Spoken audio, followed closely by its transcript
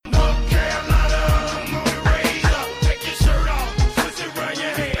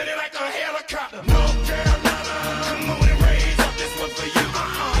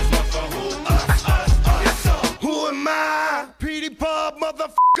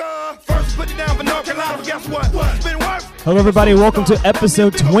Hello, everybody. Welcome to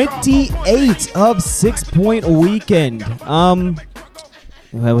episode 28 of 6 Point Weekend. That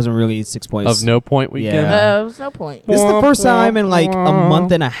wasn't really 6 points. Of No Point Weekend? Yeah. There was no point. This is the first time in like a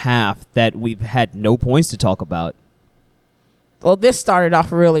month and a half that we've had no points to talk about. Well, this started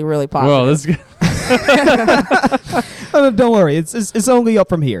off really, really positive. Well, this Don't worry. It's only up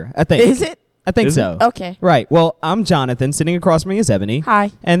from here, I think. Is it? I think Is so. Okay. Right. Well, I'm Jonathan. Sitting across from me is Ebony. Hi.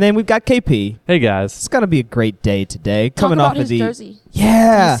 And then we've got KP. Hey, guys. It's going to be a great day today. Coming Talk off about of his the jersey.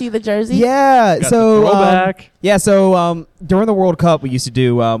 Yeah. Did you see the jersey? Yeah. Got So the throwback. during the World Cup we used to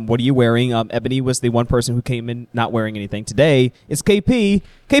do what are you wearing? Ebony was the one person who came in not wearing anything. Today it's KP.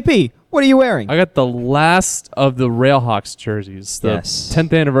 KP, what are you wearing? I got the last of the Railhawks jerseys. The Yes.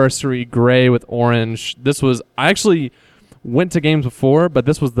 10th anniversary gray with orange. I actually went to games before, but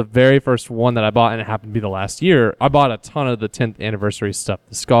this was the very first one that I bought, and it happened to be the last year. I bought a ton of the 10th anniversary stuff,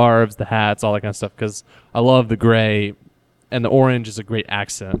 the scarves, the hats, all that kind of stuff, because I love the gray, and the orange is a great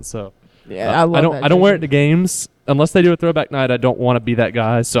accent. So Yeah, I love that I don't wear it jersey. to games unless they do a throwback night. I don't want to be that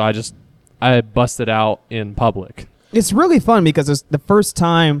guy, so I bust it out in public. It's really fun because it's the first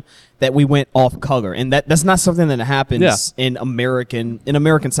time that we went off color, and that's not something that happens in American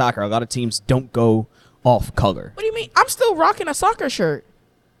soccer. A lot of teams don't go off color. What do you mean? I'm still rocking a soccer shirt.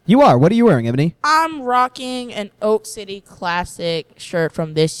 You are. What are you wearing, Ebony? I'm rocking an Oak City Classic shirt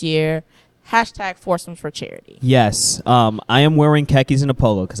from this year. Hashtag Foursomes for Charity. Yes. I am wearing khakis and a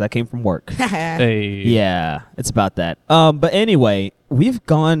polo because I came from work. Hey. Yeah, it's about that. But anyway, we've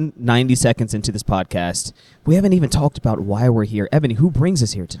gone 90 seconds into this podcast. We haven't even talked about why we're here. Ebony, who brings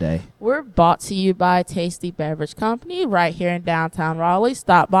us here today? We're brought to you by Tasty Beverage Company right here in downtown Raleigh.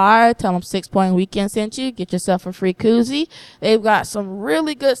 Stop by, tell them 6 Point Weekend sent you. Get yourself a free koozie. They've got some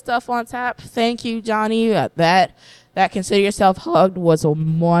really good stuff on tap. Thank you, Johnny. That Consider Yourself Hugged was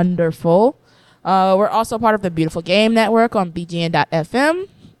wonderful. We're also part of the Beautiful Game Network on BGN.FM.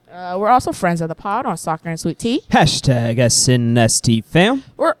 We're also friends of the pod on Soccer and Sweet Tea. Hashtag SNST fam.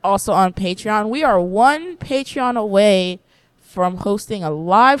 We're also on Patreon. We are one Patreon away from hosting a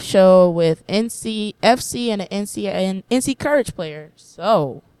live show with NCFC and an NC Courage player.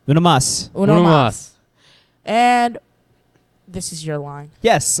 So, Uno mas. uno Uno mas. mas. And this is your line.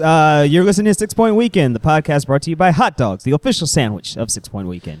 Yes, you're listening to 6 Point Weekend, the podcast brought to you by Hot Dogs, the official sandwich of 6 Point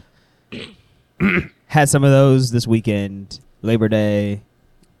Weekend. Had some of those this weekend, Labor Day.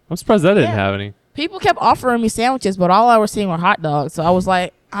 I'm surprised that didn't Yeah. have any. People kept offering me sandwiches, but all I was seeing were hot dogs. So I was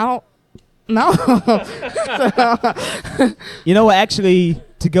like, I don't know. You know what? Actually,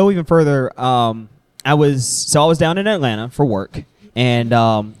 to go even further, I was down in Atlanta for work, and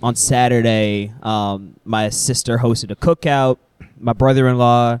on Saturday, my sister hosted a cookout. My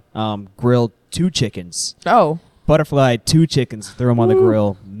brother-in-law grilled 2 chickens, Oh, butterfly 2 chickens, threw them on the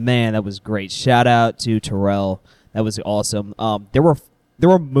grill. Man, that was great. Shout out to Terrell. That was awesome. There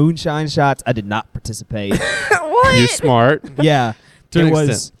were moonshine shots. I did not participate. what? You're smart. Yeah, To an there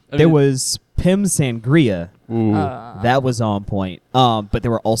extent. there was Pim Sangria. Ooh. That was on point. But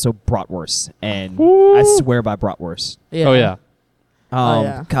there were also bratwursts, and Woo. I swear by bratwurst. Yeah. Oh, yeah.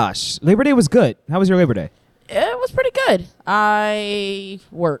 Yeah. Gosh, Labor Day was good. How was your Labor Day? It was pretty good. I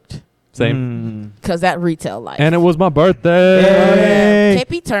worked Same. because that retail life. And it was my birthday. Hey.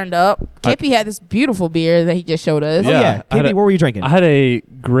 KP turned up. KP had this beautiful beer that he just showed us. Oh Yeah, yeah, I had KP, what were you drinking? I had a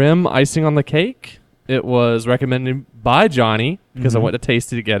Grim icing on the cake. It was recommended by Johnny because I went to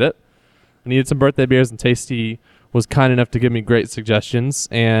Tasty to get it. I needed some birthday beers, and Tasty was kind enough to give me great suggestions.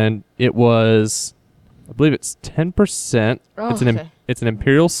 And it was, I believe it's 10%. Oh, It's an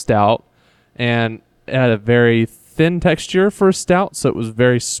imperial stout, and it had a very thin texture for a stout, so it was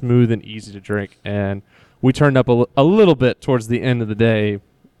very smooth and easy to drink. And we turned up a little bit towards the end of the day,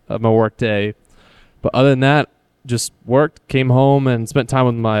 of my work day. But other than that, just worked, came home, and spent time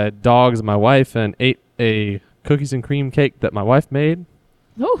with my dogs and my wife, and ate a cookies and cream cake that my wife made.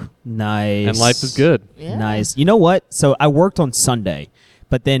 Ooh, Nice. And life is good. yeah. Nice. You know what? So I worked on Sunday,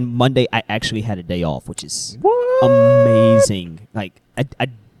 but then Monday I actually had a day off, which is amazing. Like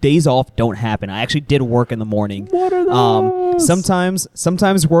days off don't happen. I actually did work in the morning. What are those?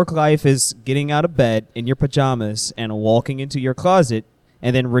 Sometimes work life is getting out of bed in your pajamas and walking into your closet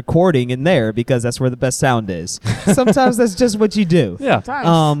and then recording in there because that's where the best sound is. Sometimes that's just what you do. Yeah.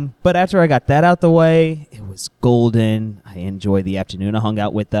 Sometimes. But after I got that out the way, it was golden. I enjoyed the afternoon. I hung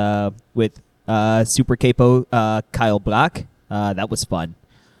out with Super Capo Kyle Black. That was fun.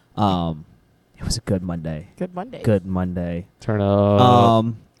 It was a good Monday. Good Monday. Good Monday. Turn up.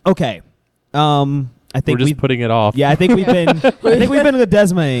 Okay. I think We're just putting it off. Yeah, I think we've been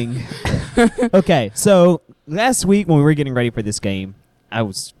Ledesmaing. Okay, so last week when we were getting ready for this game, I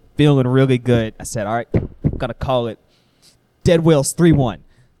was feeling really good. I said, all right, I'm going to call it Dead Whales 3-1.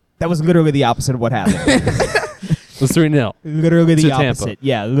 That was literally the opposite of what happened. It was 3-0. Literally the To opposite. Tampa.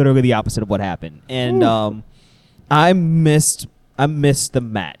 Yeah, literally the opposite of what happened. And I missed the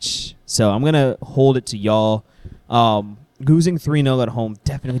match. So I'm going to hold it to y'all. Losing 3-0 at home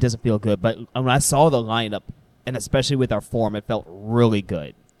definitely doesn't feel good. But when I saw the lineup, and especially with our form, it felt really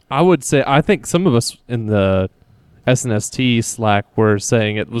good. I would say I think some of us in the SNST Slack were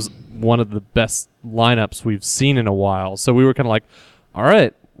saying it was one of the best lineups we've seen in a while. So we were kind of like, all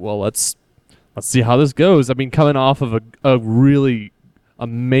right, well, let's see how this goes. I mean, coming off of a really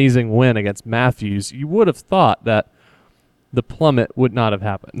amazing win against Matthews, you would have thought that the plummet would not have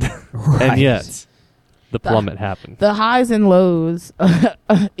happened. Right. And yet, the plummet happened. The highs and lows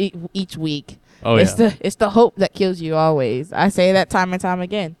each week. Oh, it's yeah. it's the hope that kills you always. I say that time and time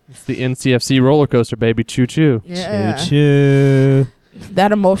again. It's the NCFC roller coaster, baby. Choo-choo. Yeah. Choo-choo.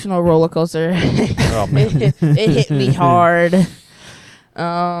 That emotional roller coaster. Oh, man. it hit me hard.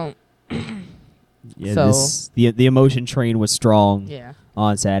 Yeah, So- the emotion train was strong Yeah.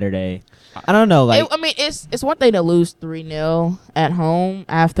 on Saturday. I don't know, like I mean, it's one thing to lose 3-0 at home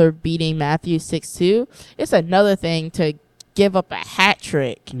after beating Matthews 6-2. It's another thing to give up a hat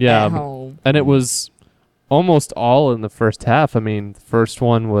trick Yeah, at home. And it was almost all in the first half. I mean, the first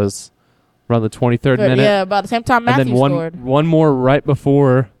one was around the 23rd But, minute. yeah, about the same time And Matthews then scored. one more right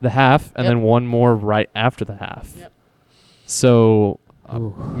before the half, and Yep. then one more right after the half. Yep. So, I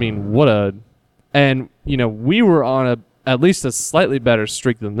mean, and we were on at least a slightly better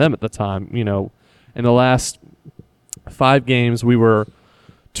streak than them at the time. In the last 5 games, we were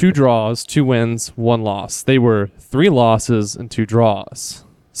 2 draws, 2 wins, 1 loss. They were 3 losses and 2 draws.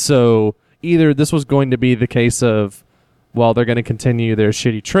 So either this was going to be the case of, well, they're going to continue their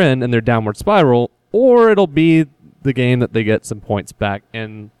shitty trend and their downward spiral, or it'll be the game that they get some points back,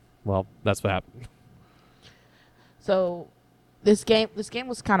 and well, that's what happened. So this game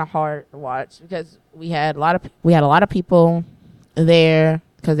was kind of hard to watch because we had a lot of people there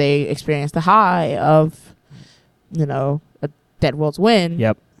because they experienced the high of a Dead World's win.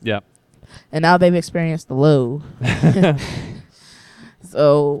 yep. Yeah. And now they've experienced the low.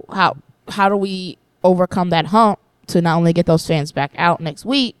 So how do we overcome that hump to not only get those fans back out next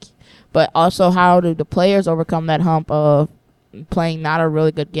week, but also how do the players overcome that hump of playing not a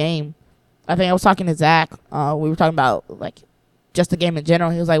really good game? I think I was talking to Zach. We were talking about like just the game in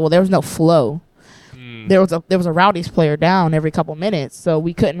general. He was like, "Well, there was no flow. There was a Rowdies player down every couple minutes, so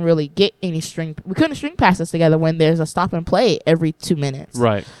we couldn't really get any string. We couldn't string passes together when there's a stop and play every 2 minutes.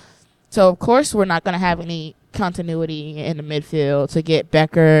 Right. So of course we're not going to have any continuity in the midfield to get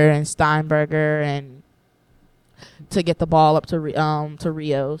Becker and Steinberger and to get the ball up to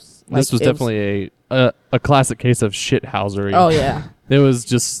Rios. This was definitely a classic case of shithousery. Oh yeah, It was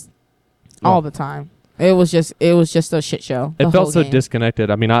just all the time. It was just a shit show. It the felt whole so game. disconnected.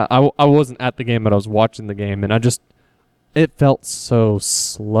 I mean, I wasn't at the game, but I was watching the game, and it felt so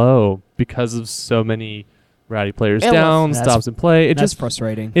slow because of so many Rowdy players It down, was. stops and play. That's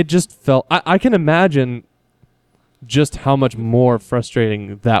frustrating. It just felt. I can imagine just how much more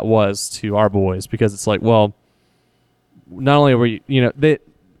frustrating that was to our boys, because it's like, well, not only were they,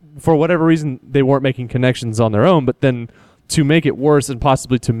 for whatever reason, they weren't making connections on their own, but then to make it worse and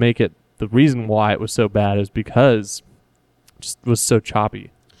possibly to make it the reason why it was so bad is because it just was so choppy.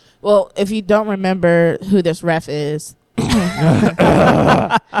 Well, if you don't remember who this ref is,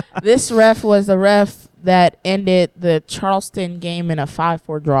 this ref was the ref that ended the Charleston game in a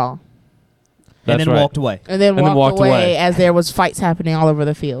 5-4 draw. And That's then right. walked away. And then And walked walked away away. as there was fights happening all over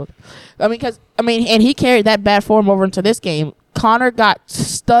the field. And he carried that bad form over into this game. Connor got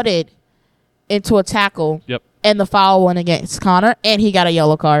studded into a tackle. Yep. And the foul went against Connor, and he got a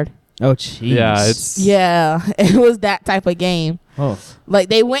yellow card. Oh, jeez. Yeah, it's Yeah, it was that type of game. Oh. Like,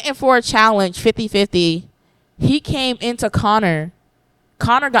 they went in for a challenge, 50-50. He came into Connor.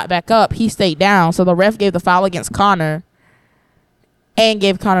 Connor got back up. He stayed down. So the ref gave the foul against Connor and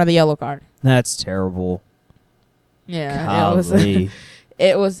gave Connor the yellow card. That's terrible. Yeah, Golly.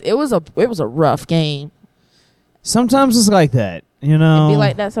 it was a rough game. Sometimes it's like that, you know. It'd be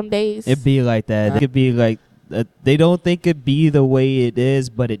like that some days. It'd be like that. It could be like they don't think it be the way it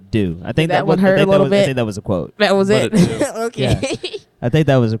is, but it do. I think that was, one hurt I think a little I bit? think that was a quote. That was But it. it do. Okay. I think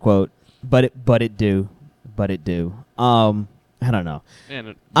that was a quote. But it do. I don't know.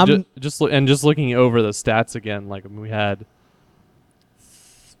 and I'm- just looking over the stats again. Like, we had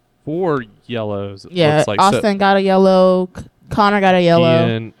 4 yellows. It Yeah, looks like. Austin got a yellow. Connor got a yellow.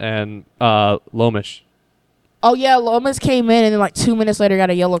 Ian and Lomish. Oh yeah, Lomas came in and then like 2 minutes later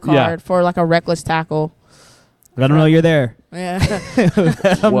got a yellow card Yeah. for like a reckless tackle. I don't know you're there. Yeah.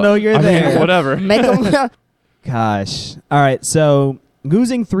 Let them know you're I mean, there. whatever. Make them. Gosh. All right. So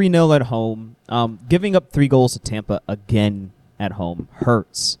losing 3-0 at home, giving up 3 goals to Tampa again at home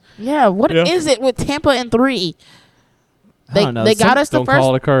hurts. Yeah. What is Yeah. it with Tampa and 3? I don't know. They got us the Don't first.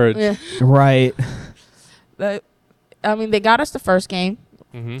 call it courage. Yeah. Right. I mean, they got us the first game.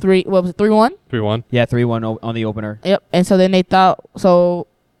 Mm-hmm. 3. What was it? 3-1. 3-1. Yeah, 3-1 on the opener. Yep. And so then they thought. So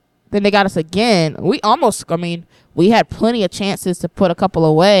then they got us again. We almost. I mean, we had plenty of chances to put a couple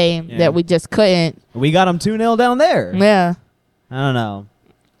away Yeah. that we just couldn't. We got them 2-0 down there. Yeah. I don't know.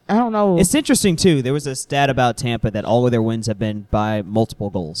 I don't know. It's interesting, too. There was a stat about Tampa that all of their wins have been by multiple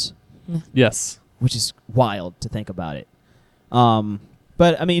goals, Yes. which is wild to think about it.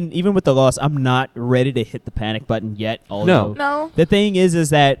 But, I mean, even with the loss, I'm not ready to hit the panic button yet. Although no. the thing is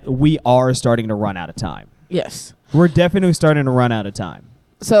that we are starting to run out of time. Yes. We're definitely starting to run out of time.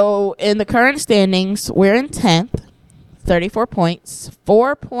 So in the current standings, we're in 10th, 34 points,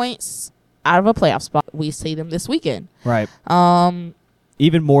 4 points out of a playoff spot. We see them this weekend. Right. Um,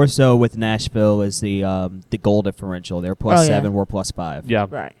 Even more so with Nashville is the goal differential. They're plus Oh, yeah. 7, we're plus 5. Yeah.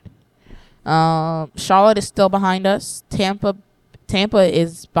 right. Charlotte is still behind us. Tampa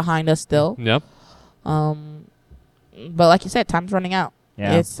is behind us still. Yep. But like you said, time's running out.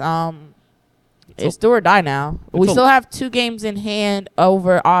 Yeah. It's do or die now. We still have 2 games in hand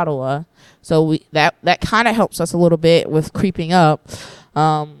over Ottawa, so that kind of helps us a little bit with creeping up.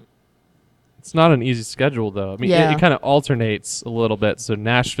 It's not an easy schedule, though. I mean, Yeah. it kind of alternates a little bit. So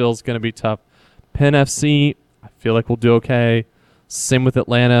Nashville's going to be tough. Penn FC, I feel like we'll do okay. Same with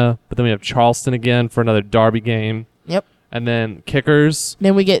Atlanta, but then we have Charleston again for another derby game. Yep. And then Kickers.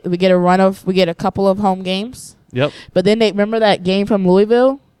 Then we get a couple of home games. Yep. But then they remember that game from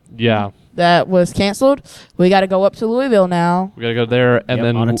Louisville Yeah. that was canceled. We got to go up to Louisville now. We got to go there and Yep,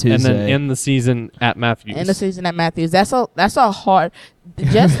 then on a and then Tuesday. end the season at Matthews. In the season at Matthews. That's a hard.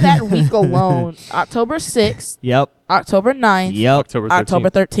 Just that week alone. October 6th, Yep. October 9th, Yep. October 13th. October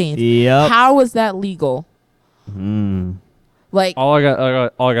 13th. Yep. How is that legal? Mm. Like, All I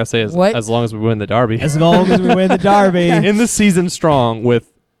got to say is What? as long as we win the derby. As long as we win the derby. In the season strong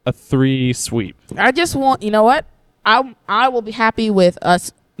with a 3 sweep. I just want, you know what? I will be happy with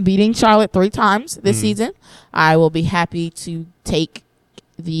us beating Charlotte 3 times this season. I will be happy to take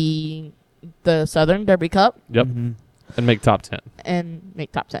the Southern Derby Cup Yep. Mhm. And make top 10. and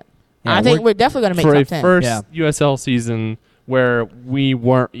make top 10. Yeah, I think we're definitely going to For make a top 10. first Yeah. USL season where we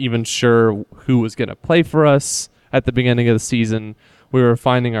weren't even sure who was going to play for us at the beginning of the season, we were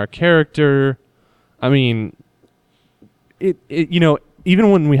finding our character. I mean, it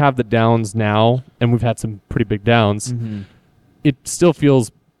even when we have the downs now, and we've had some pretty big downs, Mhm. it still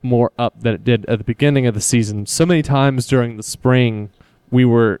feels more up than it did at the beginning of the season. So many times during the spring, we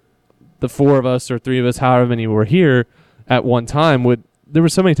were, the 4 of us or 3 of us, however many were here at one time, there were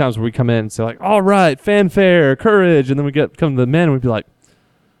so many times where we come in and say like, all right, fanfare, courage, and then we come to the men and we'd be like,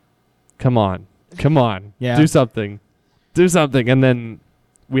 come on, Yeah. do something. And then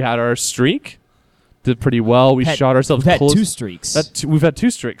we had our streak, did pretty well. We shot ourselves We've had close. 2 streaks. We've had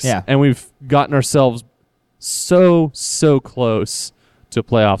 2 streaks. Yeah. And we've gotten ourselves so close to a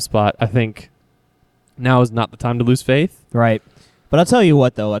playoff spot. I think now is not the time to lose faith. Right. But I'll tell you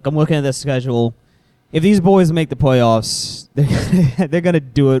what, though. Like, I'm looking at the schedule. If these boys make the playoffs, they're going to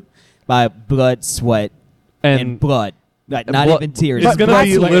do it by blood, sweat, and blood. Like, and not blood- even tears. It's going My to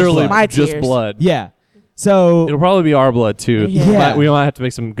be tears. literally My just tears. blood. Yeah. So, It'll probably be our blood, too. Yeah. We might have to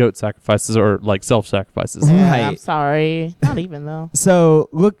make some goat sacrifices or, like, self-sacrifices. Yeah, Right. I'm sorry. Not even though. so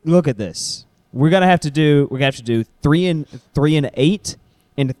look at this. We're gonna have to do 3-8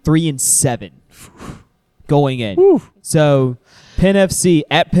 and 3-7 going in. Whew. So Penn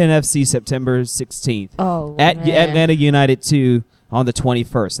FC September 16th. Oh, At man. Atlanta United 2 on the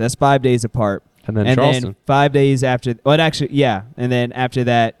 21st. That's 5 days apart. And then And Charleston. then 5 days after. Well, actually, yeah. And then after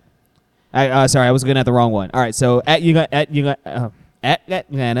that, sorry, I was looking at the wrong one. All right, so at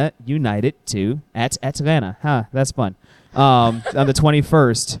Atlanta United 2 at Atlanta. Huh, that's fun. On the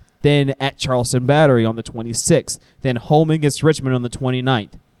 21st. Then at Charleston Battery on the 26th. Then home against Richmond on the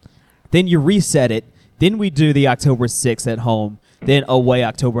 29th. Then you reset it. Then we do the October 6th at home. Then away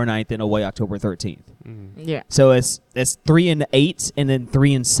October 9th. Then away October 13th. Yeah. So it's 3-8 and then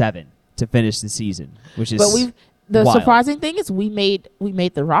 3-7 to finish the season, which is But the wild. surprising thing is we made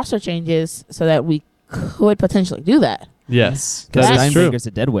the roster changes so that we could potentially do that. Yes, Because that is true. Steinbanger's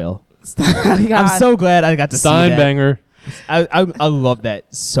a dead whale. God. I'm so glad I got to see that. Steinbanger. I love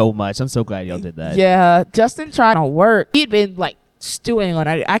that so much. I'm so glad y'all did that. Yeah, Justin tried to work. He'd been like stewing on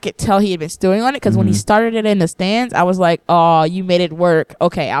it. I could tell he had been stewing on it because when he Mhm. started it in the stands, I was like, "Oh, you made it work.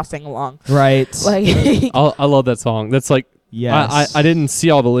 Okay, I'll sing along." Right. Like, I love that song. That's like Yes. I didn't see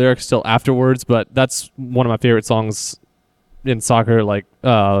all the lyrics till afterwards, but that's one of my favorite songs in soccer. Like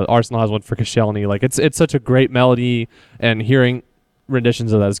Arsenal has one for Koscielny. Like it's such a great melody, and hearing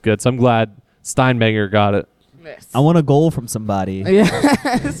renditions of that is good. So I'm glad Steinberger got it. Yes. I want a goal from somebody.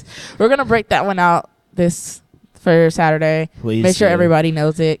 Yes. We're gonna break that one out this for Saturday. Please Make sure do. everybody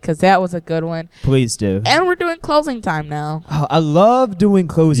knows it because that was a good one. Please do. And we're doing closing time now. Oh, I love doing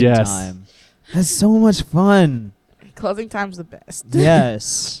closing Yes. time. That's so much fun. Closing time's the best.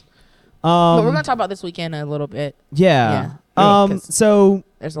 Yes. But we're gonna talk about this weekend a little bit. Yeah. Yeah, 'cause So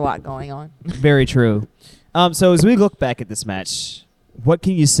there's a lot going on. very true. So as we look back at this match, what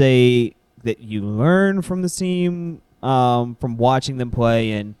can you say that you learned from the team from watching them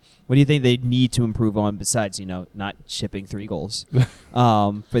play, and what do you think they need to improve on besides not shipping 3 goals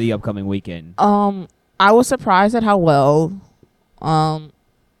for the upcoming weekend? I was surprised at how well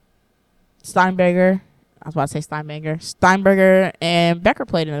Steinberger and Becker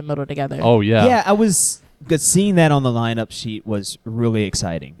played in the middle together. Oh yeah. Yeah, I was seeing that on the lineup sheet was really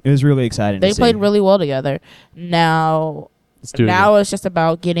exciting. It was really exciting. They to see. played really well together. Now Let's do it. it's just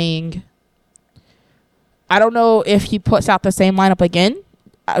about getting. I don't know if he puts out the same lineup again,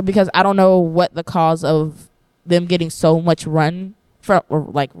 because I don't know what the cause of them getting so much run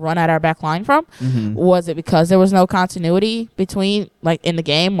at our back line from. Mhm. Was it because there was no continuity between in the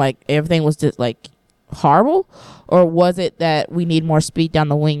game, everything was just horrible, or was it that we need more speed down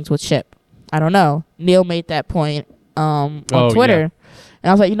the wings with Ship? I don't know. Neil made that point on Oh, Twitter, yeah. and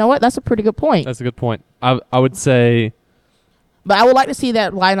I was like, you know what? That's a pretty good point. That's a good point. I would say But I would like to see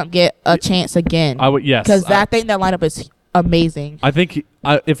that lineup get a chance again. I would yes. Because I think that lineup is amazing. I think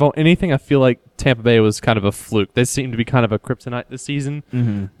if anything, I feel like Tampa Bay was kind of a fluke. They seem to be kind of a kryptonite this season,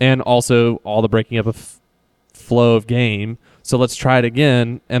 Mhm. and also all the breaking up of flow of game. So let's try it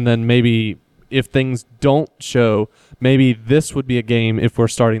again, and then maybe if things don't show, maybe this would be a game if we're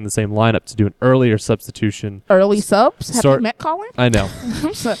starting the same lineup to do an earlier substitution. Early subs? Have Start- you met Colin? I know.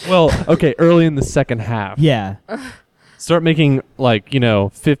 So- Well, okay, early in the second half. Yeah. Start making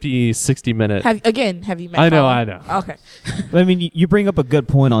 50, 60 minute. have you met I know, Colin? I know. Okay. I mean, you bring up a good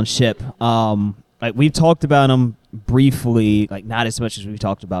point on Ship. We've talked about him briefly, not as much as we've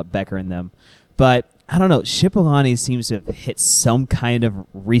talked about Becker and them, but I don't know. Shipolani seems to have hit some kind of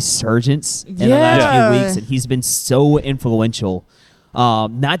resurgence in the last Yeah. few weeks, and he's been so influential.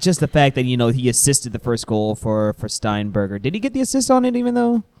 Not just the fact that he assisted the first goal for Steinberger. Did he get the assist on it? Even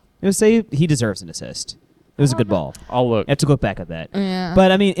though it was saved, he deserves an assist. It was a good ball. I'll look. I have to look back at that. Yeah.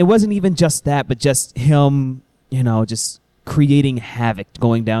 But I mean, it wasn't even just that, but just him, just creating havoc,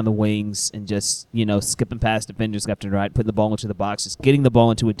 going down the wings and just, skipping past defenders left and right, putting the ball into the box, just getting the ball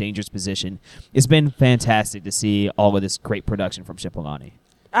into a dangerous position. It's been fantastic to see all of this great production from Shipolani.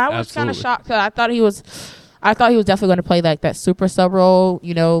 I was kind of Absolutely. shocked. 'Cause I thought he was definitely going to play that super sub role.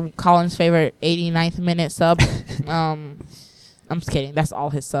 Colin's favorite 89th minute sub. I'm just kidding. That's all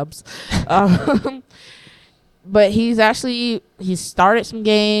his subs. But he's started some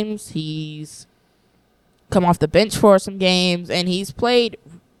games. He's come off the bench for some games, and he's played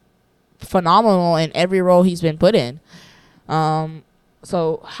phenomenal in every role he's been put in.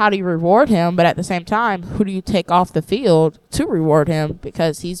 So how do you reward him? But at the same time, who do you take off the field to reward him?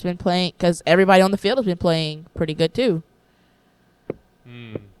 Because he's been playing. Because everybody on the field has been playing pretty good too.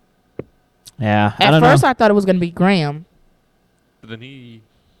 Yeah, I At don't first, know. I thought it was going to be Graham, But then he.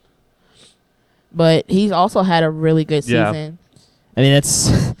 but he's also had a really good Yeah. season. I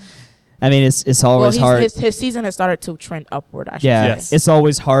mean, it's always hard. His season has started to trend upward. I should Yeah, say. Yes. it's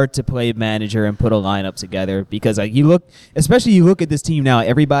always hard to play manager and put a lineup together because you look at this team now.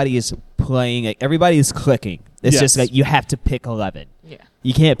 Everybody is playing. Everybody is clicking. It's Yes. just you have to pick 11. Yeah.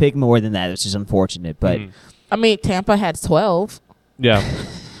 You can't pick more than that, which is unfortunate. But Mhm. I mean, Tampa had 12. Yeah,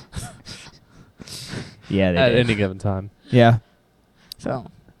 yeah, they at did. any given time. Yeah, So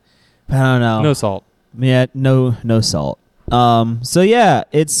but I don't know. No salt. Yeah, no salt. So yeah,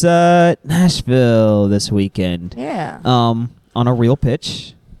 it's Nashville this weekend. yeah, On a real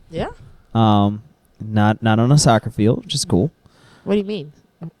pitch. yeah. Not on a soccer field, which is cool. What do you mean?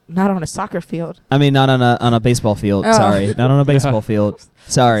 Not on a soccer field. I mean, not on a baseball field. Oh. Sorry, not on a baseball field.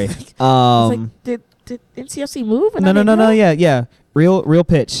 Sorry. It's like, did NCFC move? And I No. didn't know? Yeah. Real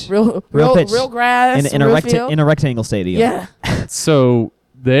pitch. Real pitch. real grass in a real field? in a rectangle stadium. Yeah. So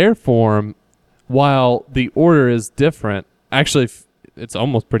their form, while the order is different, actually it's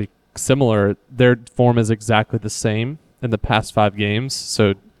almost pretty similar. Their form is exactly the same in the past 5 games.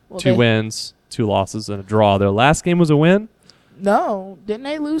 So Well, 2 wins, 2 losses, and a draw. Their last game was a win. No, didn't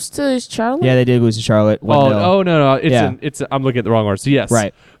they lose to Charlotte? Yeah, they did lose to Charlotte. Oh no! It's Yeah. I'm looking at the wrong order. So yes,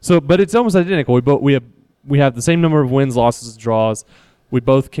 Right. So, but it's almost identical. We have we have the same number of wins, losses, draws. We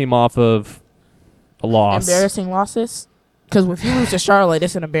both came off of a loss. Embarrassing losses. Because if you lose to Charlotte,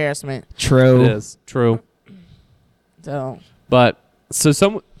 it's an embarrassment. True. It is true. So But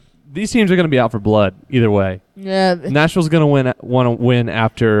these teams are going to be out for blood either way. yeah, Nashville's going to want to win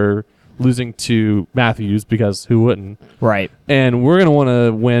after losing to Matthews, because who wouldn't? Right. And we're going to want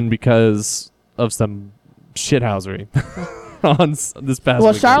to win because of some shithousery on this past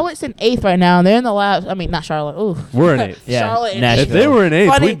well, weekend. Charlotte's in 8th right now, and they're in the last. I mean, not Charlotte. Ooh, We're in 8th. Yeah, Charlotte in Nashville. If they were in 8th,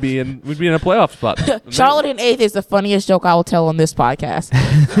 Funny. we'd be in a playoff spot. Charlotte in 8th is the funniest joke I will tell on this podcast.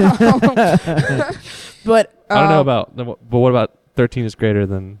 But I don't know about, but what about 13 is greater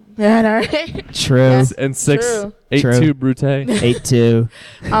than yeah, I know, right? True. Yes. and 6, True. 8-2 Brute? 8-2.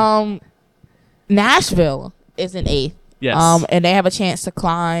 Nashville is in 8th. Yes. And they have a chance to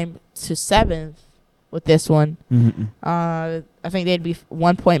climb to 7th with this one. Mhm. I think they'd be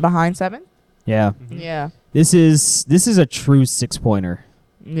 1 point behind 7th. Yeah. Yeah. This is a true 6-pointer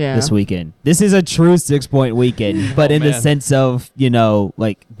Yeah. this weekend. This is a true 6-point weekend, but Oh, in the man. sense of,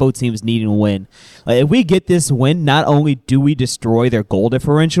 like both teams needing to win. Like, if we get this win, not only do we destroy their goal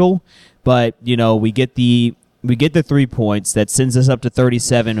differential, but we get the 3 points that sends us up to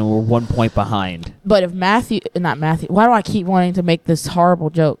 37, and we're 1 point behind. But if not Matthew, why do I keep wanting to make this horrible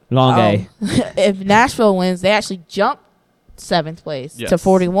joke? Long A. If Nashville wins, they actually jump 7th place to Yes.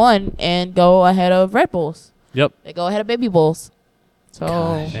 41 and go ahead of Red Bulls. Yep. They go ahead of Baby Bulls. So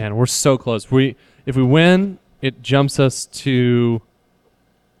Gosh. And we're so close. If we win, it jumps us to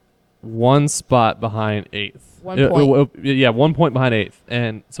 1 spot behind 8th. 1 point. Yeah, 1 point behind 8th.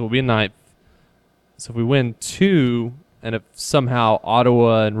 And so we'll be in 9th. So if we win 2, and if somehow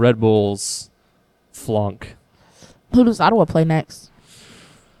Ottawa and Red Bulls flunk, who does Ottawa play next?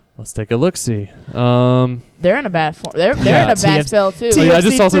 let's take a look-see. They're in a bad form. They're Yeah, in a bad spell too. So yeah, I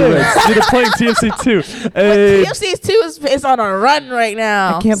just TFC also too. read. See, they're playing TFC 2. Hey. TFC 2 is on a run right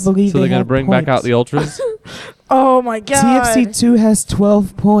now. I can't believe So they're going to bring back out the Ultras. Oh my god. TFC 2 has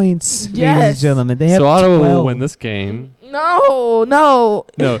 12 points, ladies and Yes. gentlemen. They have So Ottawa 12. will win this game. No. No,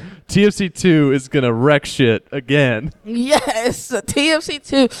 TFC 2 is gonna wreck shit again. Yes, TFC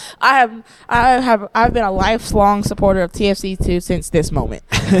 2. I've been a lifelong supporter of TFC 2 since this moment.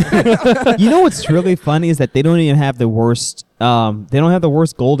 You know what's really funny is that they don't even have the worst. They don't have the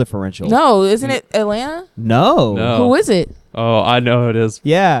worst goal differential. No, isn't it Atlanta? No. No. Who is it? Oh, I know who it is.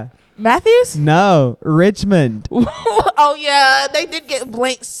 Yeah. Matthews? No. Richmond. Oh yeah, they did get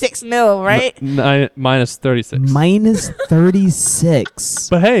blanked 6-0, right? Minus 36. Minus 36.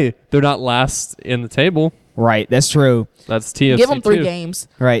 But hey, they're not last in the table. Right. That's true. That's TFC. Give them 3 2. games.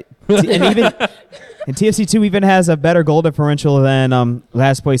 Right. And TFC 2 even has a better goal differential than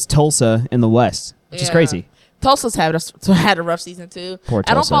last place Tulsa in the West, which is Yeah. crazy. Tulsa's had a rough season too. Poor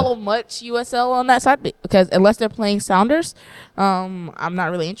I don't Tulsa. follow much USL on that side because unless they're playing Sounders, I'm not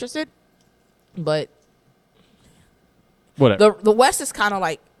really interested. But Whatever. the West is kind of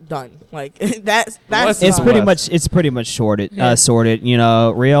like done. Like that's West It's the pretty West. much sorted. Yeah. Sorted.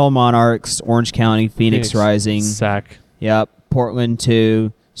 Real Monarchs, Orange County, Phoenix Rising. Sack. Yep. Portland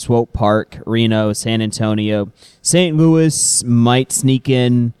 2, Swope Park, Reno, San Antonio. St. Louis might sneak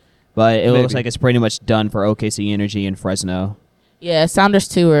in, but it looks Maybe. like it's pretty much done for OKC Energy and Fresno. Yeah, Sounders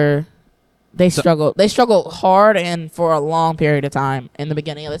too they struggled. They struggled hard and for a long period of time in the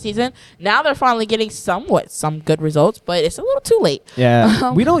beginning of the season. Now they're finally getting some good results, but it's a little too late.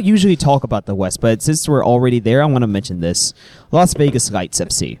 Yeah. We don't usually talk about the West, but since we're already there, I want to mention this. Las Vegas Lights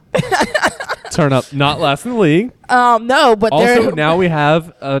FC. Turn up, not last in the league. No, but Also, they're now we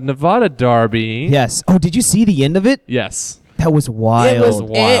have a Nevada derby. Yes. Oh, did you see the end of it? Yes. That was wild. it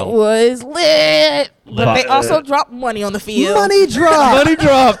was lit. But they Lit. also dropped money on the field. Money drop. Money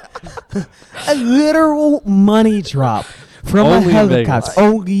drop. A literal money drop from Only a in helicopter. Vegas.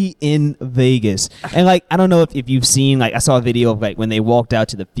 Only in Vegas. And I don't know if you've seen, I saw a video of when they walked out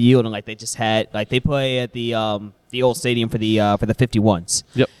to the field and they just had they play at the old stadium for the 51s.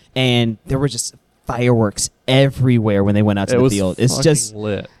 Yep. And there were just fireworks everywhere when they went out to It the was field. It's fucking just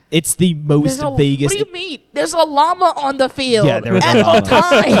lit. it's the most Vegas. What do you mean? There's a llama on the field. Yeah, there was at a all llama.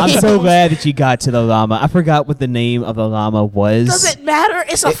 times. I'm so glad that you got to the llama. I forgot what the name of the llama was. Does it matter?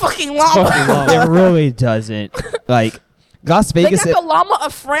 It's a fucking llama. It really doesn't. Las They Vegas. got the llama a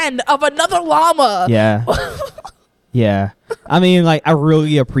friend of another llama. Yeah. Yeah. I mean, I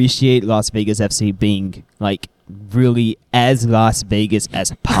really appreciate Las Vegas FC being, really as Las Vegas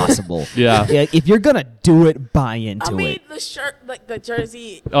as possible. Yeah. If you're going to do it, buy into I mean, it. the shirt, the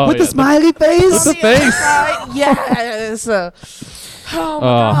jersey. Oh, With yeah. the smiley face? With the face. Right? Yes. Oh, my Oh.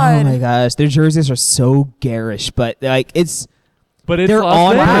 God. Oh, my gosh. Their jerseys are so garish, but, it's... But it's they're Las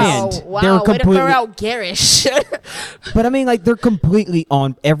on Vegas. brand. Wow, They're way to completely, throw out garish. but I mean, like they're completely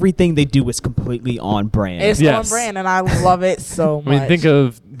on. Everything they do is completely on brand. It's Yes. on brand, and I love it so I much. mean, think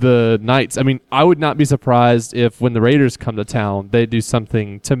of the Knights. I mean, I would not be surprised if when the Raiders come to town, they do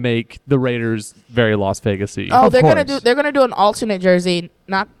something to make the Raiders very Las Vegas-y. Oh, Of they're course. gonna do an alternate jersey.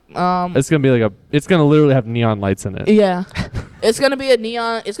 Not It's gonna be like it's gonna literally have neon lights in it. yeah. It's gonna be a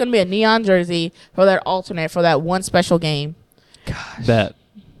neon jersey for that alternate for that one special game, Bet.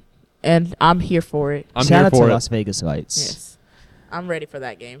 and I'm here for it. I'm Shout here out for to it. Las Vegas Lights. Yes, I'm ready for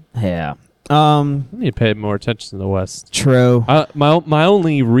that game. Yeah. I need to pay more attention to the West. True. My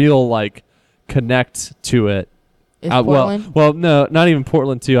only real like connect to it. Is Portland? Well, no, not even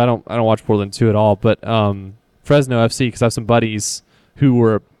Portland 2. I don't watch Portland 2 at all. But Fresno FC, because I have some buddies who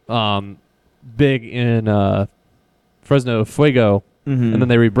were big in Fresno Fuego, Mhm. and then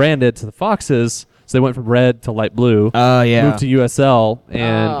they rebranded to the Foxes. So they went from red to light blue. Oh yeah. Moved to USL,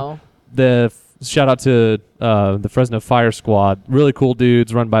 and Oh. the shout out to the Fresno Fire Squad. Really cool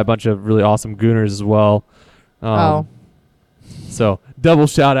dudes, run by a bunch of really awesome gooners as well. Oh. So double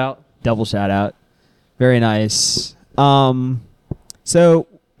shout out. Double shout out. Very nice. So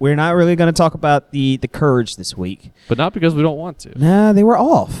we're not really going to talk about the Courage this week. But not because we don't want to. Nah, they were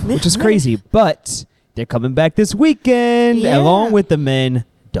off, which is crazy. But they're coming back this weekend Yeah. along with the men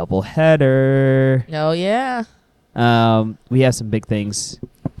doubleheader. Oh yeah. We have some big things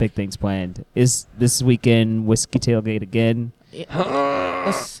planned. Is this weekend whiskey tailgate again?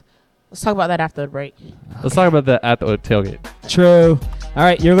 let's talk about that after the break. Let's talk about that at the tailgate. True. All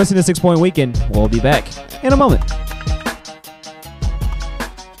right, you're listening to 6 Point Weekend. We'll be back in a moment.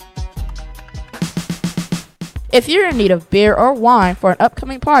 If you're in need of beer or wine for an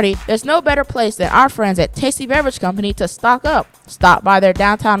upcoming party, there's no better place than our friends at Tasty Beverage Company to stock up. Stop by their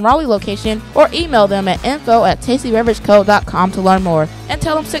downtown Raleigh location or email them at info@tastybeverageco.com to learn more. And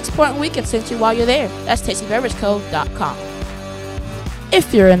tell them 6 Point Weekend sent you while you're there. That's tastybeverageco.com.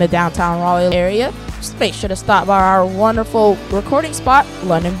 If you're in the downtown Raleigh area, just make sure to stop by our wonderful recording spot,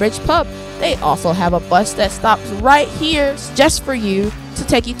 London Bridge Pub. They also have a bus that stops right here just for you to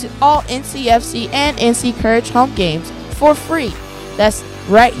take you to all NCFC and NC Courage home games for free. That's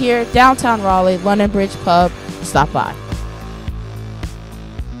right here, downtown Raleigh, London Bridge Pub. Stop by.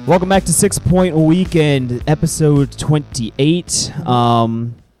 Welcome back to 6 Point Weekend, episode 28.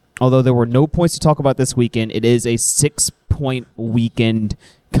 Although there were no points to talk about this weekend, it is a 6 Point Weekend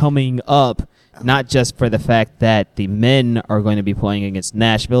coming up. Not just for the fact that the men are going to be playing against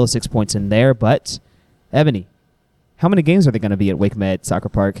Nashville, 6 points in there, but Ebony, how many games are they going to be at Wake Med Soccer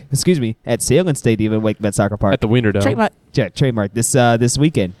Park? Excuse me, at Salem Stadium at Wake Med Soccer Park. At the Wiener Dome. Trademark. Yeah, trademark this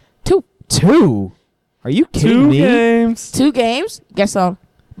weekend. 2. 2? Are you kidding 2 me? games. 2 games? Guess so.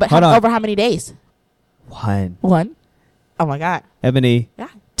 But Hold on. over how many days? 1. 1. Oh my God. Ebony, Yeah.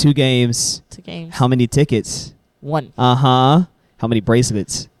 2 games. 2 games. How many tickets? 1. Uh-huh. How many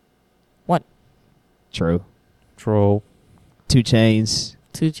bracelets? 1. True. Troll. 2 chains.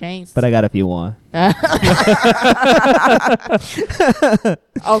 2 chains. But I got if you want.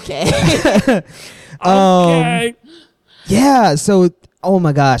 Okay. Okay. Yeah, so oh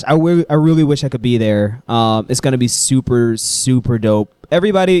my gosh, I really wish I could be there. It's gonna be super, super dope.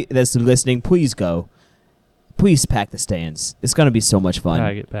 Everybody that's listening, please go. Please pack the stands. It's gonna be so much fun.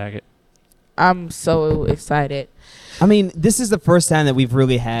 Bag it. I'm so excited. I mean, this is the first time that we've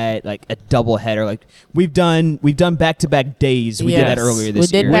really had like a double header. Like we've done back-to-back days. We did that Yes. earlier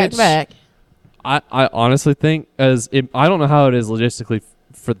this We year. did back to back. I honestly think I don't know how it is logistically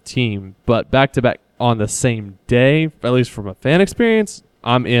for the team, but back to back on the same day, at least from a fan experience,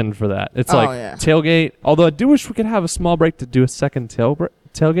 I'm in for that. It's Oh, like yeah. tailgate. Although I do wish we could have a small break to do a second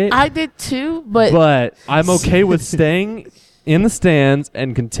tailgate. I did too, but But I'm okay with staying in the stands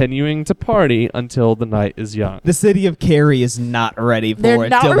and continuing to party until the night is young. The city of Cary is not ready for they're it.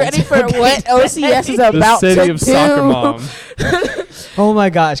 not Double ready for tailgate. what OCS is The about city to of do. soccer mom. Oh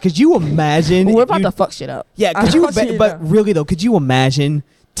my gosh, could you imagine? We're if about you- to fuck shit up. Yeah, I could you? want you to But know. really though, could you imagine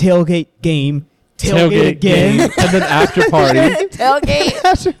tailgate game, Tailgate game and then after party.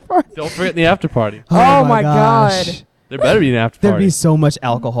 Tailgate. Don't forget the after party. Oh my God. There better be an after There'd party. be so much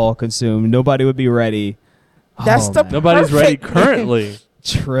alcohol consumed. Nobody would be ready. That's the man. Nobody's ready Perfect. currently.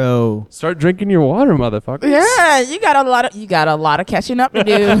 True. Start drinking your water, motherfucker. Yeah, you got a lot of catching up to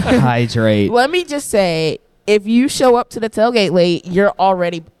do. Hydrate. Let me just say, if you show up to the tailgate late, you're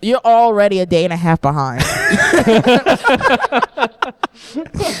already a day and a half behind.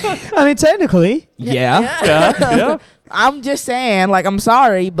 I mean, technically, yeah. Yeah. I'm just saying, like, I'm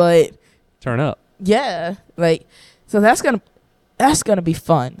sorry, but Turn up. yeah, like, so that's gonna be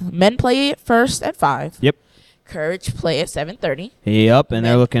fun. Men play it first at 5. Yep. Courage play at 7:30. Yep, and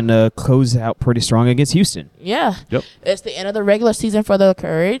they're Man. looking to close out pretty strong against Houston. Yeah. Yep. It's the end of the regular season for the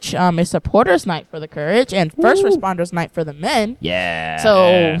Courage. It's supporters night for the Courage and first responders night for the men. Yeah.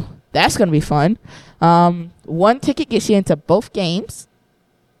 So that's going to be fun. One ticket gets you into both games.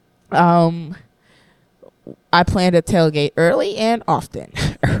 I plan to tailgate early and often.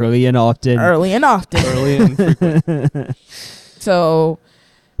 early and often. Early and often. Early and frequent. So,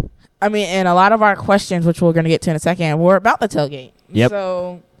 I mean, and a lot of our questions, which we're going to get to in a second, were about the tailgate. Yep.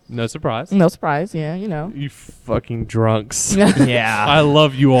 So, No surprise. no surprise. Yeah, you know. You fucking drunks. Yeah. I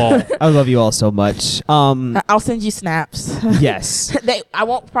love you all. I love you all so much. I'll send you snaps. Yes.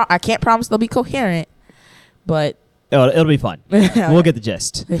 I can't promise they'll be coherent, but It'll be fun. We'll get the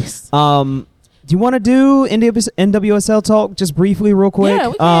gist. Yes. Do you want to do NWSL talk just briefly, real quick? Yeah,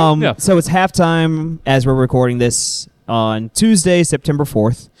 we can. Yeah. So it's halftime as we're recording this on Tuesday, September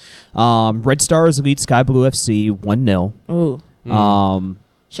 4th. Red Stars lead Sky Blue FC 1-0. Ooh.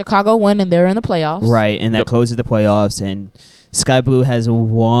 Chicago won, and they're in the playoffs. Right, and that Yep. closes the playoffs, and Sky Blue has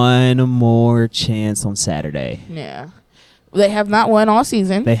one more chance on Saturday. Yeah. They have not won all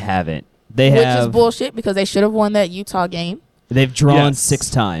season, They haven't. They which have. is bullshit because they should have won that Utah game. They've drawn Yes. 6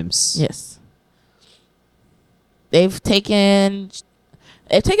 times. Yes. They've taken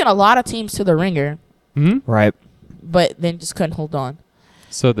a lot of teams to the ringer, Hmm? Right. but then just couldn't hold on.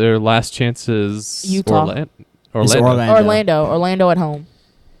 So their last chance is Utah. It's Orlando. Orlando at home.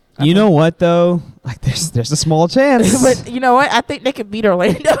 You know what though? Like there's a small chance. But you know what? I think they could beat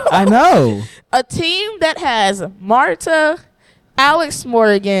Orlando. I know. A team that has Marta, Alex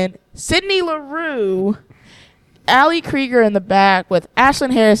Morgan, Sydney LaRue, Allie Krieger in the back with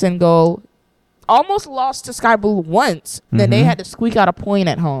Ashlyn Harris in goal. Almost lost to Sky Blue once. Then they Mhm. had to squeak out a point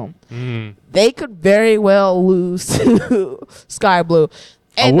at home. Mm. They could very well lose to Sky Blue.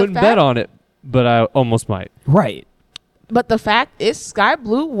 I And the wouldn't fact- bet on it, but I almost might. Right. But the fact is, Sky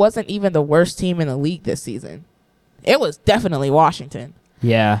Blue wasn't even the worst team in the league this season. It was definitely Washington.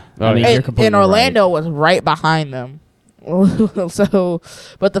 Yeah. Oh, I mean, yeah. you're And, completely and Orlando was right behind them. So,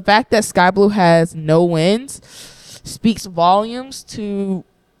 but the fact that Sky Blue has no wins speaks volumes to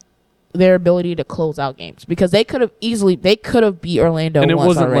their ability to close out games because they could have beat Orlando. And it once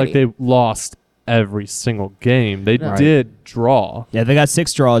wasn't already. like they lost every single game. They No. did draw. Right. Yeah, they got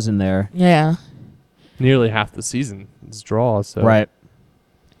 6 draws in there. Yeah, Nearly half the season is draw. So Right.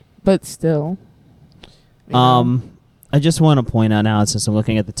 but still. you know. I just want to point out now, since I'm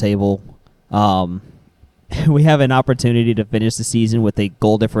looking at the table, we have an opportunity to finish the season with a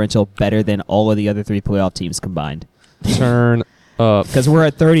goal differential better than all of the other 3 playoff teams combined. turn up. Because we're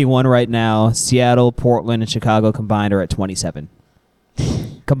at 31 right now. Seattle, Portland, and Chicago combined are at 27.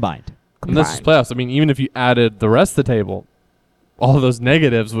 Combined. And that's just playoffs. I mean, even if you added the rest of the table, all of those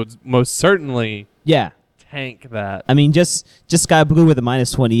negatives would most certainly Yeah. tank that. I mean, just Sky Blue with a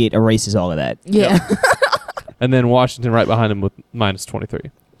minus 28 erases all of that. Yeah. And then Washington right behind them with minus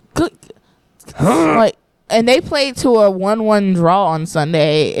 23. Good. Like, and they played to a 1-1 draw on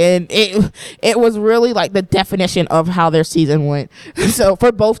Sunday, and it was really like the definition of how their season went. So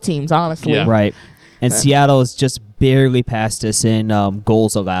for both teams, honestly. Yeah. Right. And Seattle is just barely past us in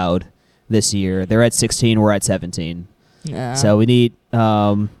goals allowed this year. They're at 16. We're at 17. Yeah. So we need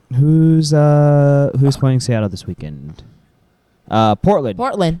who's playing Seattle this weekend? Portland.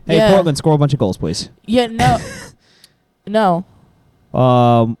 Portland. Hey, yeah. Portland, score a bunch of goals, please. Yeah. No. No.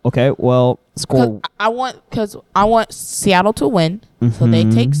 Okay. Well, score. I want Seattle to win, so they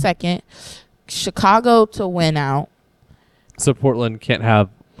Mhm. take second. Chicago to win out. So Portland can't have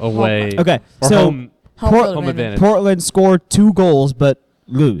away Okay. or So home Field home advantage. Portland scored 2 goals, but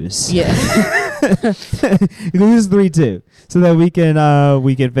lose. Yeah. Lose 3-2, so that we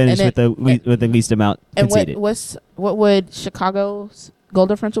can finish And with the least amount And conceded. what would Chicago's goal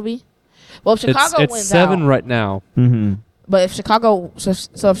differential be? Well, if Chicago it's wins 7 out, right now. Mm-hmm. but if Chicago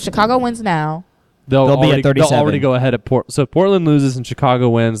if Chicago wins now, They'll They'll be at already, they'll 37. already go ahead of Port. So if Portland loses and Chicago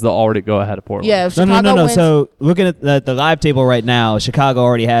wins, they'll already go ahead of Portland. yeah, if No, Chicago no. wins, So looking at the live table right now, Chicago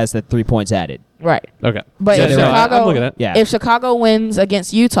already has the 3 points added. right. Okay. But Yeah, if they're right. Chicago, I'm looking at it. Yeah. if Chicago wins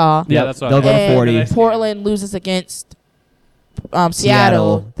against Utah, Yeah, Yep, that's what they'll I go to meant. 40. and Portland loses against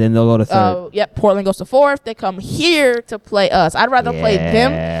Seattle. Then they'll go to 3rd. Yep, Portland goes to 4th. They come here to play us. I'd rather play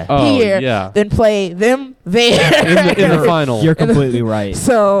them Oh, here yeah. than play them there. In the final. You're completely right.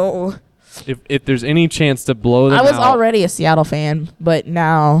 So If there's any chance to blow them I was out, already a Seattle fan, but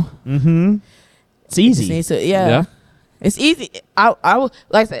now Mm-hmm. It's it just easy. needs to- Yeah. It's easy. I was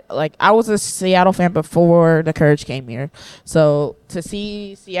like I said, like I was a Seattle fan before the Courage came here. So to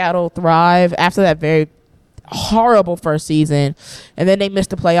see Seattle thrive after that very horrible first season, and then they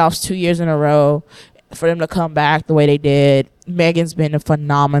missed the playoffs 2 years in a row, for them to come back the way they did. Megan's been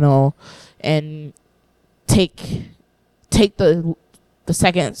phenomenal, and take the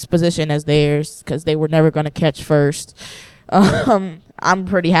second position as theirs because they were never going to catch first. I'm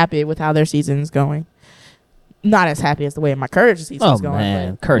pretty happy with how their season's going. Not as happy as the way my Courage season's going.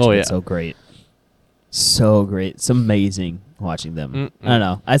 Man, but- Courage Oh, been yeah. so great, so great. It's amazing watching them. Mm-mm. I don't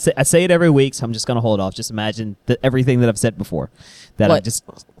know. I say it every week, so I'm just gonna hold off. Just imagine everything that I've said before. That I What? just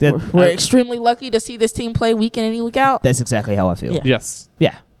that We're I- extremely lucky to see this team play week in and week out. that's exactly how I feel. Yeah. Yes.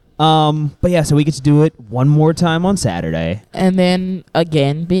 Yeah. But yeah, so we get to do it one more time on Saturday. And then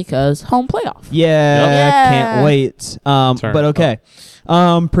again because home playoff. Yeah, Yep. can't wait. Turn But it okay.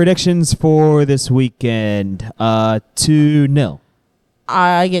 Predictions for this weekend. 2-0.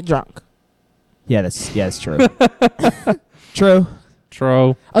 I get drunk. Yeah, that's true. True.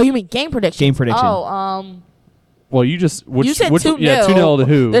 Tro. Oh, you mean game prediction? Game prediction. Oh, Well, you just you said 2-0. Yeah, 2-0 to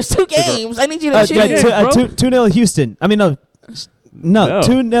who? There's two games. I need you to choose. yeah, bro. 2-0 Houston. I mean, no, No.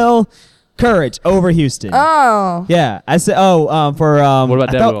 2-0 Courage over Houston. Oh. Yeah, I said. For What about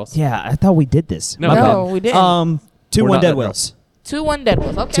I Dead thought- Wheels? Yeah, I thought we did this. No, My bad. No, we didn't. 2-1 not Dead that Wheels. 2-1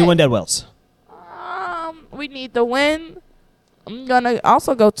 Deadwolves. Okay. 2-1 Dead Wheels. We need the win. I'm gonna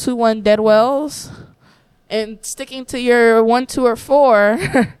also go 2-1 Deadwells, and sticking to your 1, 2, or 4.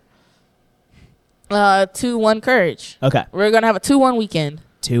 2-1 Courage. Okay. We're gonna have a 2-1 weekend.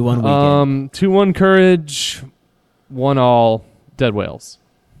 2-1 weekend. 2-1 Courage, 1-all Dead Whales.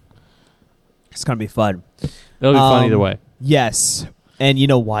 It's gonna be fun. It'll be fun either way. Yes. And you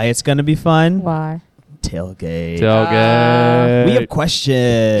know why it's gonna be fun? Why? Tailgate. Tailgate. We have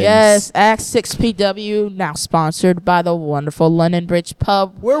questions. Yes, Act 6PW, now sponsored by the wonderful London Bridge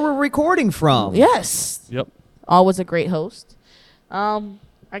Pub. Where we're recording from. Yes, Yep. always a great host. I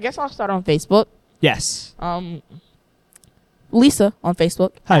guess I'll start on Facebook. Yes. Lisa on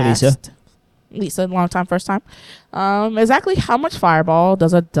Facebook. Hi, Lisa. asked- Lisa, long time, first time. Exactly how much Fireball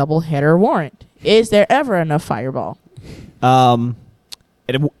does a double header warrant? Is there ever enough Fireball?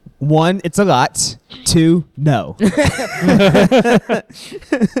 One, it's a lot. Two, no.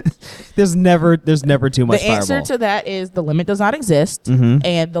 there's never too much The answer Fireball. to that is the limit does not exist, Mhm.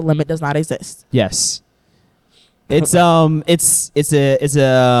 and the limit does not exist. Yes. It's an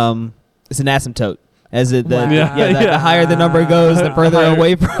asymptote. As it, the, Wow. the- Yeah, yeah, the higher the number goes, the further Higher.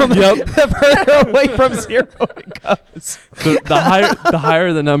 away from Yep. the further away from zero it goes. The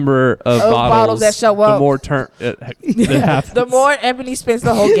higher the number of bottles that show the up. more turn it happens. The more Ebony spends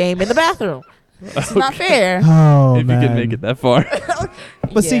the whole game in the bathroom. It's not fair. Oh, if you can make it that far.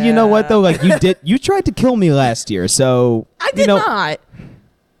 But see, you know what though? Like you tried to kill me last year, so I you did know, not.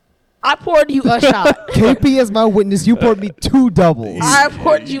 I poured you a shot. KP as my witness. You poured me 2 doubles. I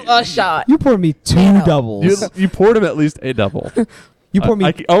poured you a shot. You poured me 2 Damn. doubles. You poured him at least a double. You poured me.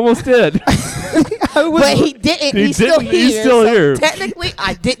 I almost did. I was, But he didn't. He He's still didn't. here. He's still so here. Technically,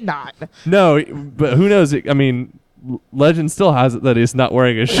 I did not. No, but who knows? I mean, Legend still has it that he's not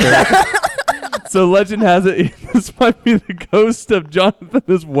wearing a shirt. So Legend has it. This might be the ghost of Jonathan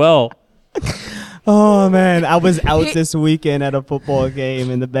as well. oh man, I was out this weekend at a football game,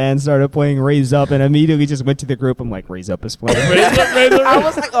 and the band started playing "Raise Up," and immediately just went to the group. I'm like, "Raise Up is playing." I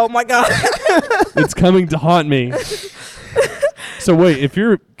was like, oh my God. It's coming to haunt me. So wait, if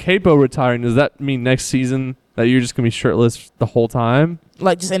you're Capo retiring, does that mean next season that you're just gonna be shirtless the whole time?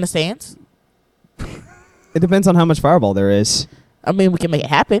 Like, just in the stands? It depends on how much Fireball there is. I mean, we can make it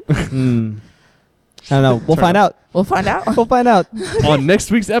happen. I don't know. We'll find out. We'll find out. We'll find out. On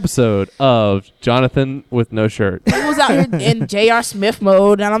next week's episode of Jonathan with no shirt. He was out here in J.R. Smith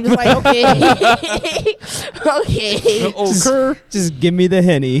mode, and I'm just like, okay. Okay. Just give me the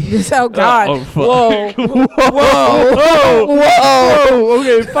henny. Oh, God. Oh, Whoa. fuck. Whoa. Whoa!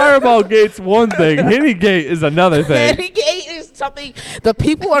 Okay, Fireball Gate's one thing. Henny Gate is another thing. Henny Gate is something the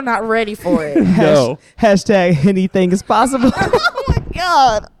people are not ready for it. No. Hashtag anything is possible. Oh, my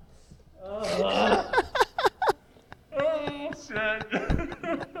God.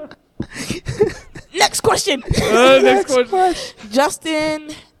 Next question. Next question.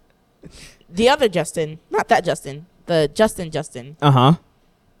 Justin. The other Justin. Not that Justin. The Justin. Uh-huh.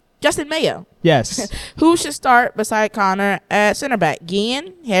 Justin Mayo. Yes. Who should start beside Connor at center back?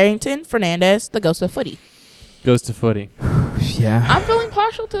 Guillen, Harrington, Fernandez, the ghost of footy. Goes to footy. Yeah. I'm feeling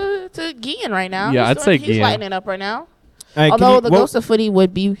partial to Guillen right now. Yeah, I'd say he's Guillen. lighting it up right now. All right, Although the what- ghost of footy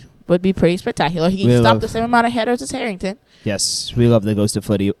would be pretty spectacular. He We can love- stop the same amount of headers as Harrington. Yes, we love the Ghost of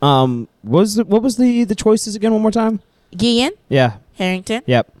Footy. What was the choices again? One more time. Guillen, Yeah. Harrington,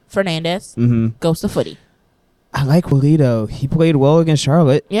 Yep. Fernandez, Mm-hmm. ghost of footy. I like Walito. He played well against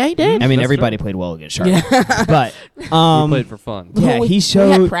Charlotte. Yeah, he did. I mean, That's everybody played well against Charlotte. But We um, played for fun. yeah, we he had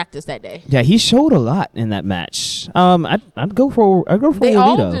showed. practice that day. Yeah, he showed a lot in that match. I'd go for They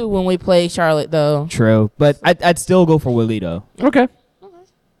all Walito. do when we play Charlotte, though. True, but I'd still go for Walito. Okay.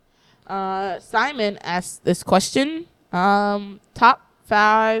 Simon asked this question: top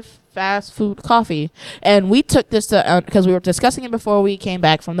 5 fast food coffee, and we took this to because we were discussing it before we came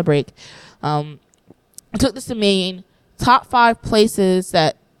back from the break. I took this to mean top 5 places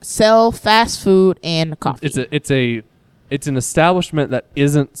that sell fast food and coffee. It's an establishment that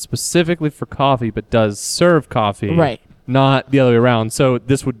isn't specifically for coffee but does serve coffee. Right. Not the other way around. So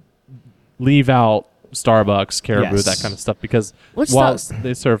this would leave out Starbucks, Caribou, Yes. that kind of stuff because Which while sucks.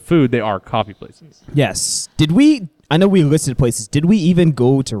 they serve food, they are coffee places. Yes. Did we? I know we listed places. Did we even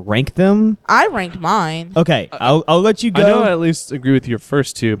go to rank them? I ranked mine. Okay, I'll let you I know I go. at least agree with your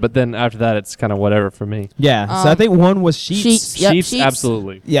first two, but then after that, it's kind of whatever for me. Yeah. So I think one was Sheets. Sheets. Yep, Sheets, Sheets.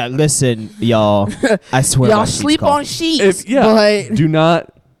 absolutely. Yeah. Listen, y'all. I swear. Y'all by Sheets sleep on coffee. sheets. If but do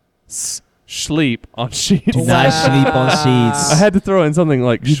not sleep on sheets. Do not sleep on I Sheets. had to throw in something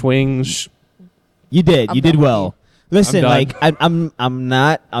like swing. You did. I'm You did done with well. Listen, I'm done.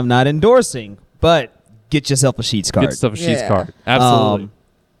 like I'm not endorsing, but get yourself a Sheets card. Get stuff a sheets Yeah. card. Absolutely.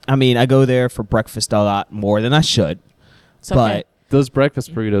 I mean, I go there for breakfast a lot more than I should, it's okay. but Those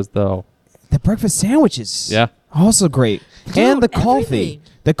breakfast burritos, though. the breakfast sandwiches, Yeah. also great, Dude, and the coffee. everything.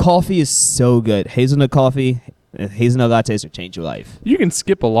 The coffee is so good. Hazelnut coffee, hazelnut lattes will change your life. You can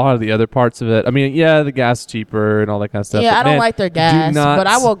skip a lot of the other parts of it. I mean, yeah, the gas is cheaper and all that kind of stuff. Yeah, but I don't man, like their gas, but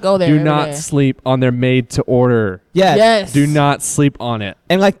I will go there Do every not day. sleep on their made to order. Yeah, Yes. Do not sleep on it.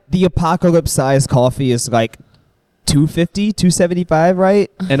 and like the apocalypse size coffee is like $2.50, $2.75,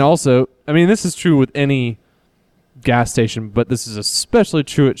 right? And also, I mean, this is true with any gas station, but this is especially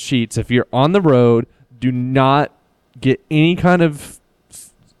true at Sheets. If you're on the road, do not get any kind of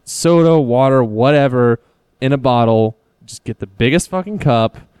soda, water, whatever in a bottle. Just get the biggest fucking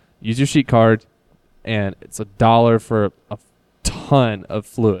cup, use your Sheet card, and it's $1 for a ton of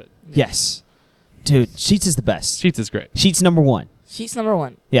fluid. Yes, dude, Sheets is the best. Sheets is great. Sheets number 1. Sheets number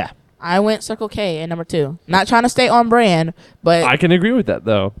 1. Yeah. I went Circle K at number 2. Not trying to stay on brand, but I can agree with that,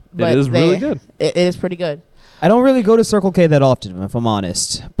 though. but It is really they- good. It is pretty good. I don't really go to Circle K that often, if I'm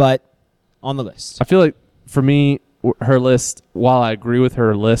honest, but on the list. I feel like for me, her list, while I agree with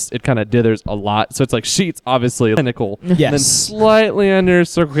her list, it kind of dithers a lot. So it's like Sheets, obviously, pinnacle. And then Yes. slightly under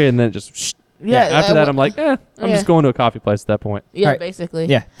Circle K, and then just after that, I'm like, I'm yeah. just going to a coffee place at that point. Yeah, Alright. basically.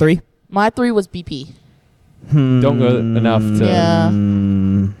 Yeah, 3. My 3 was BP. Don't go enough to. Yeah.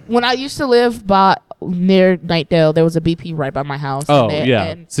 Mm, When I used to live near Nightdale, there was a BP right by my house. Oh, and yeah.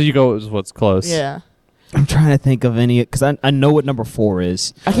 and- So you go with what's close. yeah. I'm trying to think of any, because I know what number 4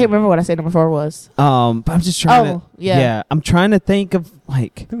 is. I can't remember what I said number 4 was. But I'm just trying Oh, to. yeah. I'm trying to think of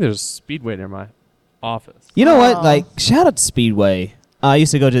like. I think there's a Speedway near my office. You know what? Oh. Like, shout out to Speedway. I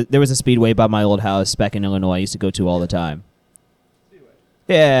used to go to. There was a Speedway by my old house back in Illinois. I used to go to all the time.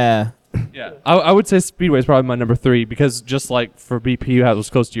 Yeah. Yeah, I would say Speedway is probably my number 3 because just like for BP, you have it was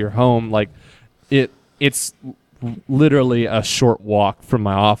close to your home. Like, it's literally a short walk from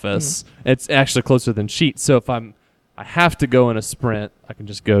my office. It's actually closer than Sheets. So if I have to go in a sprint, I can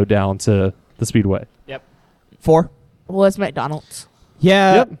just go down to the Speedway. 4. Was McDonald's.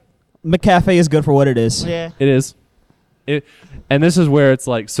 Yeah. Yep. McCafe is good for what it is. Yeah. It is. And this is where it's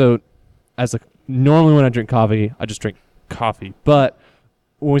like, so normally when I drink coffee, I just drink coffee. But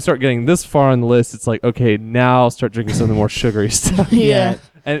when we start getting this far on the list, it's like, okay, now I'll start drinking some of the more sugary stuff. Yeah.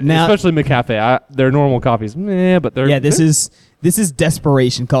 And Now- especially McCafe. Their normal coffees, meh, but they're Yeah. This is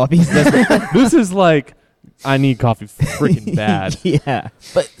desperation coffee. this is like, I need coffee freaking bad. Yeah.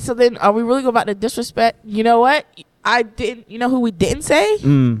 But so then, are we really going about the disrespect? You know what? I didn't. You know who we didn't say?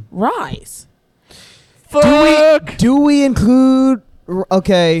 Mm. Rise. Fuck! Do we include?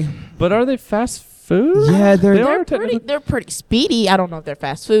 Okay. But are they fast food? Yeah, They they're. are They're pretty. technically. They're pretty speedy. I don't know if they're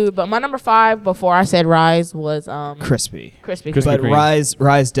fast food, but my number 5 before I said Rise was Crispy. Krispy Krispy Kreme. But Kreme.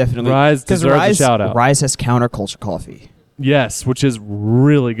 Rise definitely. Rise 'cause deserves a shout out. Rise has counterculture coffee. Yes, which is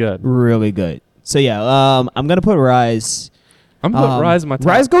really good. Really good. So yeah, I'm gonna put Rise. I'm putting Rise in my top.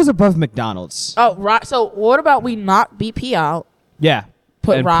 Rise goes above McDonald's. Oh, right. So what about we knock BP out, Yeah.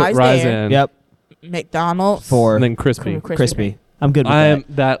 put and Rise, put Rise there, in. Yep. McDonald's, 4. And then Crispy. Crispy. Crispy. I'm good with I that. am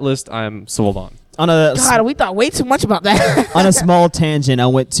that list. I'm sold on. On a God, we thought way too much about that. on a small tangent, I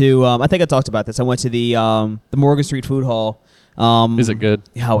went to. I think I talked about this. I went to the Morgan Street Food Hall. Is it good?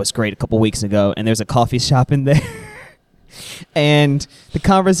 Yeah, it was great a couple weeks ago, and there's a coffee shop in there. And the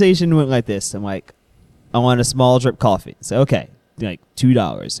conversation went like this. I'm like, I want a small drip coffee. So okay, like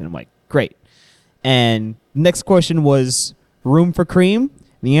 $2, and I'm like, great. And Next question was room for cream.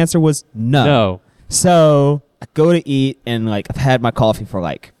 The answer was no. No. So I go to eat and like I've had my coffee for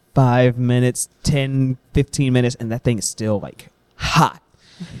like 5 minutes, 10, 15 minutes, and that thing is still like hot.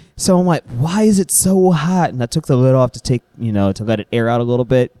 So I'm like, why is it so hot? And I took the lid off to to let it air out a little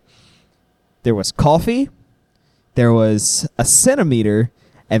bit. There was coffee, there was a centimeter,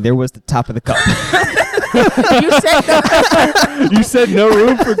 and there was the top of the cup. You said no. You said no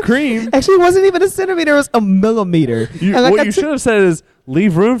room for cream. Actually, it wasn't even a centimeter, it was a millimeter. You, And, like, what I you took- should have said is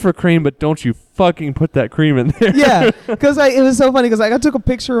leave room for cream, but don't you fucking put that cream in there. Yeah, because like it was so funny because like I took a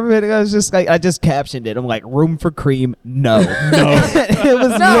picture of it and I was just like I just captioned it. I'm like, room for cream, no. It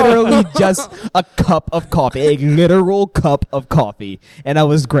was No. literally just a cup of coffee, a literal cup of coffee, and I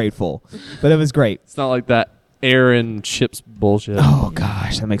was grateful. But it was great. It's not like that air and chips bullshit. Oh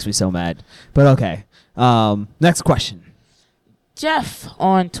gosh, that makes me so mad. But okay, next question. Jeff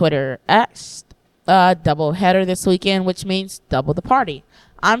on Twitter asked, double header this weekend, which means double the party.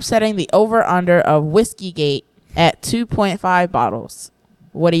 I'm setting the over-under of Whiskey-Gate at 2.5 bottles.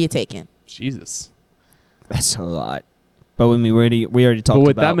 What are you taking? Jesus. That's a lot. But when we already talked But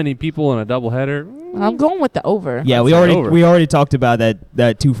with about that many people in a doubleheader, I'm going with the over. yeah, I'd we say already over. we already talked about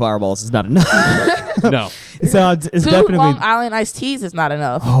that 2 fireballs is not enough. no. So it's Two definitely. Long Island iced teas is not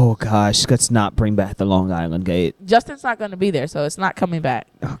enough. Oh gosh, let's not bring back the Long Island Gate. Justin's not going to be there, so it's not coming back.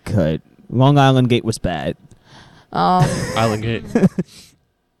 Oh, good. Long Island Gate was bad. Island Gate.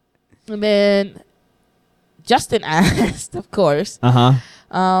 And then Justin asked, of course,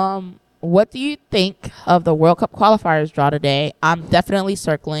 what do you think of the World Cup qualifiers draw today? I'm definitely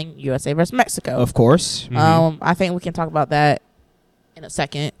circling USA versus Mexico. Of course. Mhm. I think we can talk about that in a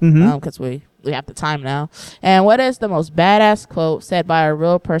second Mhm. because we have the time now. And what is the most badass quote said by a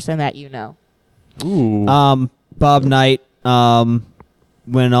real person that you know? Ooh. Bob Knight.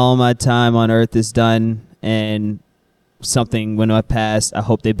 When all my time on Earth is done and when I pass, I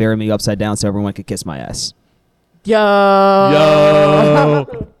hope they bury me upside down so everyone could kiss my ass. Yo.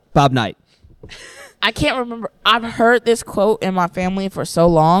 Bob Knight. I can't remember. I've heard this quote in my family for so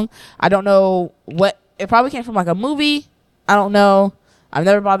long. I don't know what. It probably came from like a movie. I don't know. I've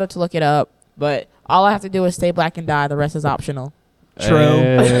never bothered to look it up. But all I have to do is stay black and die. The rest is optional. True.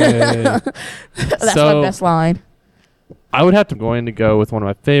 Hey. That's So- my best line. I would have to go with one of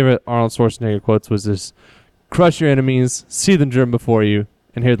my favorite Arnold Schwarzenegger quotes was this: crush your enemies, see them driven before you,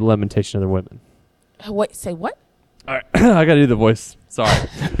 and hear the lamentation of their women. Wait, say what? All right. I got to do the voice. Sorry.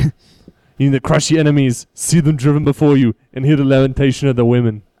 You need to crush your enemies, see them driven before you, and hear the lamentation of the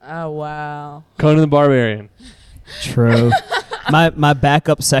women. Oh, wow. Conan the Barbarian. True. my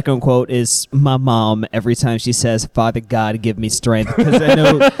backup second quote is my mom every time she says, "Father God, give me strength," because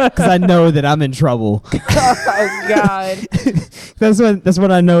I know that I'm in trouble. Oh, God. That's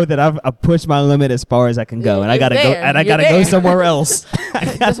when I know that I've pushed my limit as far as I can go, and I It's gotta go there. and I You're gotta go there. somewhere else.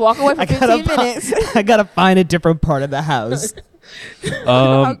 Just walk away for 15 minutes. I gotta find a different part of the house.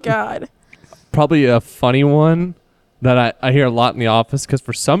 Oh, God. Probably a funny one that I hear a lot in the office because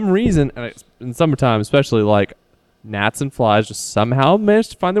for some reason, and it's in summertime especially, like gnats and flies just somehow manage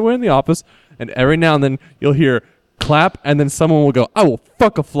to find their way in the office, and every now and then you'll hear clap, and then someone will go, "I will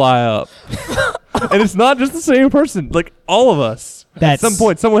fuck a fly up," and it's not just the same person, like all of us. At some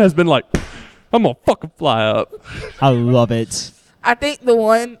point, someone has been like, "I'm gonna fuck a fly up." I love it. I think the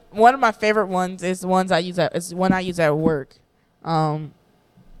one of my favorite ones is the ones I use at work.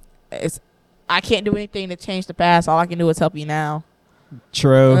 It's I can't do anything to change the past. All I can do is help you now.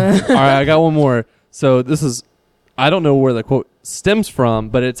 True. All right, I got one more. So this is, I don't know where the quote stems from,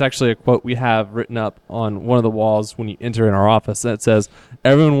 but it's actually a quote we have written up on one of the walls when you enter in our office. And it says,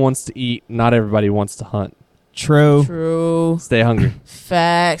 "Everyone wants to eat, not everybody wants to hunt. True. True. Stay hungry."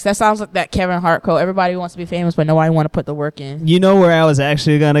 Facts. That sounds like that Kevin Hart quote. Everybody wants to be famous, but nobody want to put the work in. You know where I was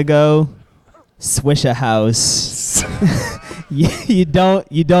actually gonna go? Swisher House. you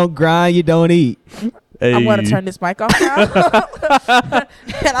don't grind, you don't eat. I'm going to turn this mic off now.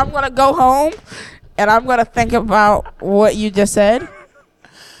 And I'm going to go home and I'm going to think about what you just said.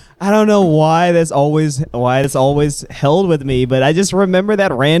 I don't know why that's always held with me, but I just remember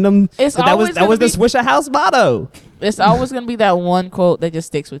that random. It's that was always the gonna Swisher House motto. It's always going to be that one quote that just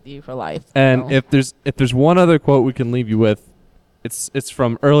sticks with you for life. And So, if there's one other quote we can leave you with, it's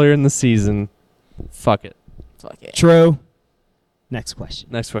from earlier in the season. Fuck it. fuck it. True. Next question.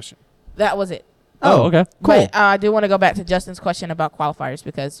 Next question. That was it. Oh, okay. Cool. But I do want to go back to Justin's question about qualifiers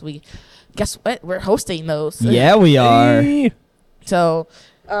because guess what? We're hosting those. Yeah, we are. Hey. So,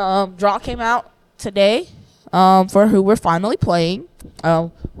 draw came out today for who we're finally playing.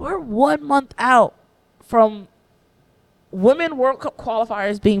 We're 1 month out from Women World Cup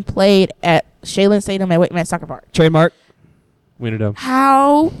qualifiers being played at Shaylin Stadium at Wakeman Soccer Park. Trademark. Wiener Dome.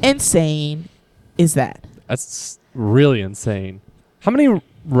 How insane is that? That's really insane. How many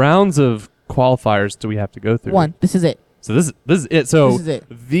rounds of qualifiers do we have to go through? One. This is it. So this is it. So This is it.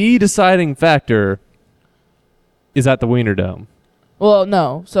 the deciding factor is at the Wiener Dome. Well,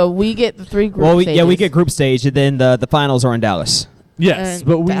 no. So we get the 3 group Well, we stages. get group stage, and then the finals are in Dallas. Yes, And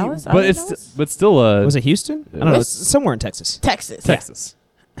but Dallas? Are but they it's Dallas? but still Was it Houston? I don't know. It's- It's somewhere in Texas. Texas. Texas.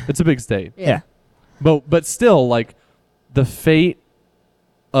 It's a big state. Yeah. But still, like, the fate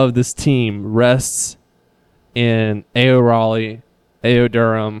of this team rests in AO Raleigh, AO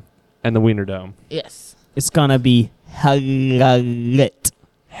Durham, and the Wiener Dome. Yes. It's gonna be hella lit.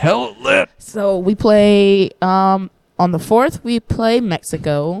 Hell lit. So we play on the 4th we play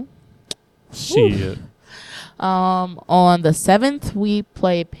Mexico. Shit. On the 7th we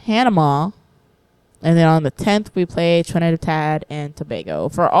play Panama. And then on the 10th we play Trinidad and Tobago.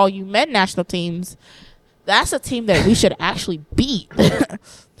 For all you men national teams, that's a team that we should actually beat.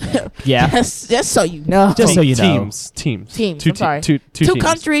 Yeah. just so you know. Just so you know. Teams. Teams, Two I'm sorry. Two Two teams.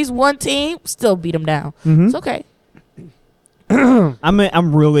 countries, one team, still beat them down. Mhm. It's okay.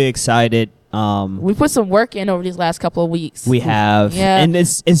 I'm really excited. We put some work in over these last couple of weeks. We have, Yeah. and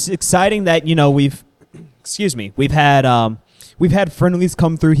it's exciting that we've we've had friendlies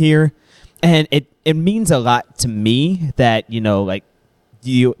come through here, and it means a lot to me that like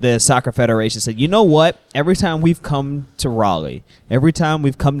the soccer federation said, you know what, every time we've come to Raleigh, every time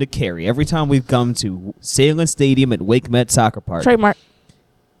we've come to Cary, every time we've come to Salem Stadium at Wake Met Soccer Park, Trademark.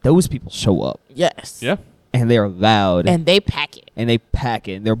 those people show up Yes. Yeah. and they're loud And they pack it. and they pack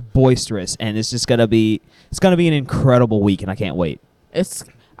it and they're boisterous, and it's gonna be an incredible week, and I can't wait.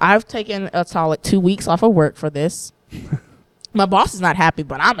 I've taken a solid 2 weeks off of work for this. My boss is not happy,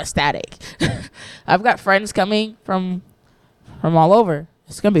 but I'm ecstatic. I've got friends coming from all over.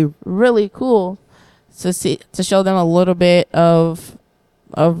 It's gonna be really cool to show them a little bit of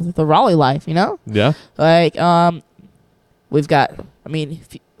the Raleigh life, Yeah. Like we've got,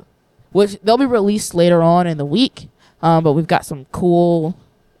 which they'll be released later on in the week, but we've got some cool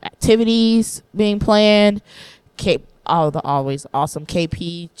activities being planned. The always awesome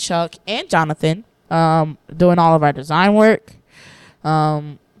KP, Chuck, and Jonathan doing all of our design work.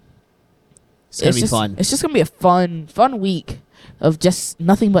 It's gonna be fun. It's just gonna be a fun week of just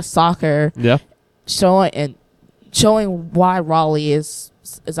nothing but soccer, Yeah. showing why Raleigh is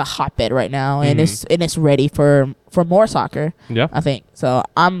a hotbed right now, and Mhm. it's ready for more soccer. Yeah. I think so.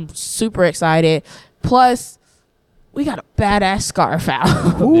 I'm super excited. Plus, we got a badass scarf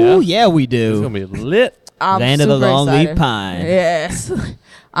out. Ooh, yeah, we It's do. gonna be lit. I'm Land of the super long leaf excited. pine. Yes.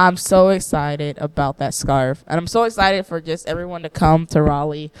 I'm so excited about that scarf. And I'm so excited for just everyone to come to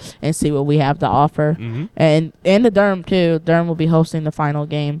Raleigh and see what we have to offer. Mm-hmm. And the Durham, too. Durham will be hosting the final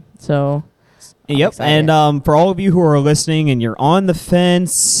game. So, I'm Yep, excited. and for all of you who are listening and you're on the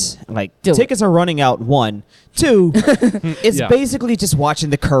fence, like Do it. tickets are running out. 1, 2, it's Yeah. basically just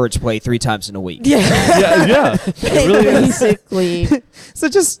watching the Courage play 3 times in a week. yeah. Yeah. It really is. Basically. So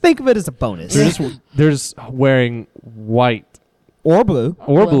just think of it as a bonus. They're just wearing white Or blue.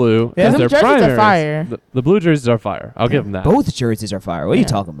 or Blue. blue Yeah. as Them their jerseys are primaries. fire. The blue jerseys are fire. I'll give them that. Both jerseys are fire. What are you Yeah.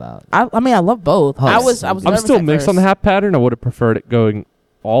 talking about? I love both. Oh, I was I'm nervous still at mixed on first. the hat pattern. I would have preferred it going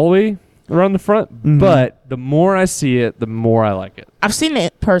all the way around the front, Mhm. but the more I see it, the more I like it. I've seen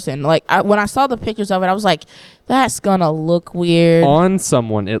it in person. Like when I saw the pictures of it, I was like, "That's gonna look weird." On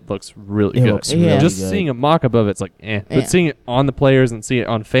someone, it looks really It good. looks really Just good. seeing a mock-up of it's like, eh. Yeah. But seeing it on the players and seeing it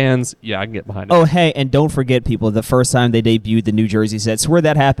on fans, yeah, I can get behind it. Oh, hey, and don't forget, people, the first time they debuted the New Jersey sets, where'd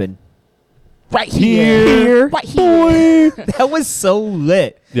that happen? right here, right here. That was so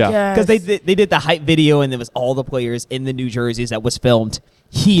lit. Yeah. Because they did the hype video, and there was all the players in the New Jerseys that was filmed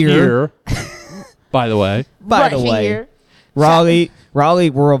here. By the way. By right the way, here. Raleigh,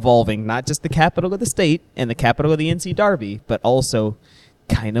 we're evolving, not just the capital of the state and the capital of the NC Derby, but also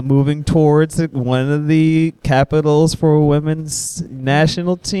kind of moving towards one of the capitals for women's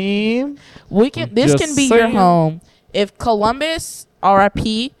national team. This Just can be your saying. home. If Columbus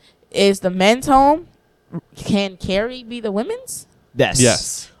RIP is the men's home, can Cary be the women's?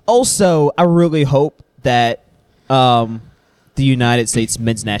 Yes. Also, I really hope that the United States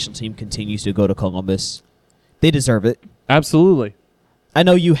men's national team continues to go to Columbus. They deserve it. Absolutely. I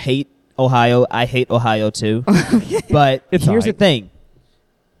know you hate Ohio. I hate Ohio too. But It's here's the alright. thing.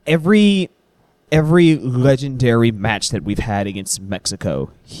 Every legendary match that we've had against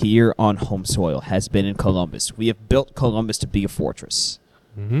Mexico here on home soil has been in Columbus. We have built Columbus to be a fortress.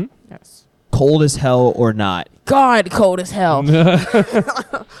 Mm-hmm. Yes. Cold as hell or not. God, cold as hell.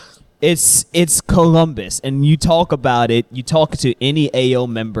 It's Columbus, and you talk about it. You talk to any AO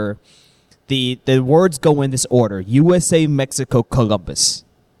member, the words go in this order: USA, Mexico, Columbus.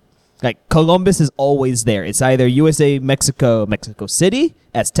 Like Columbus is always there. It's either USA, Mexico, Mexico City,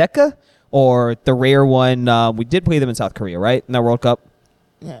 Azteca, or the rare one. We did play them in South Korea, right? In that World Cup.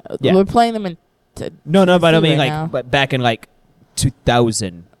 Yeah. Yeah. We're playing them in. No, but I Tennessee mean right like, now. but back in like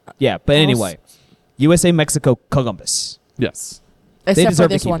 2000. Yeah, but anyway, USA, Mexico, Columbus. Yes. Except for deserve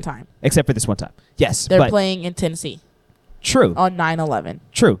to this keep one it. time. Except for this one time. Yes, They're but playing in Tennessee true, on 9/11.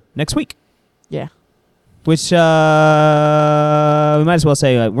 true. Next week. Yeah. Which we might as well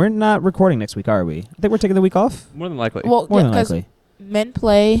say we're not recording next week, are we? I think we're taking the week off. More than likely. Well, More than because likely. men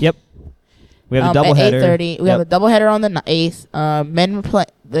play. Yep. We have a At doubleheader. 8:30. We have a doubleheader on the 8th.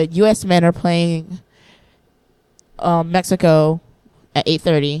 The U.S. men are playing Mexico at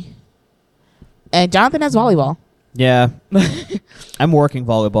 8:30. And Jonathan has volleyball. Yeah. I'm working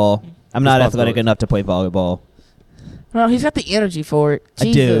volleyball. I'm not athletic Responsibility. enough to play volleyball. Well, he's got the energy for it.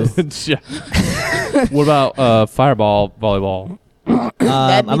 I do. Jesus. Yeah. What about fireball volleyball? That'd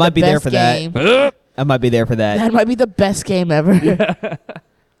be I might the be there best for game. that. I might be there for that. That might be the best game ever.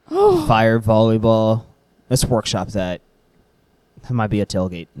 Fire volleyball. Let's workshop that. That might be a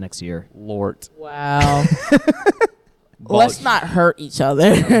tailgate next year. Lord. Wow. Let's not hurt each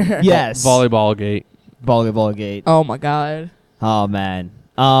other. Yes. Volleyball gate. Volleyball gate. Oh my god. Oh man.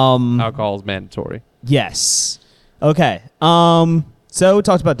 Alcohol is mandatory. Yes. Okay. So we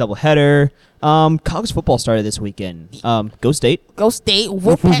talked about doubleheader. College football started this weekend. Go State. Go State.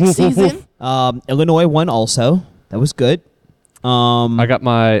 Wolfpack season. Illinois won also. That was good. I got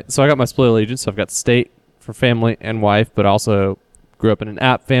my split allegiance. So I've got state for family and wife, but also grew up in an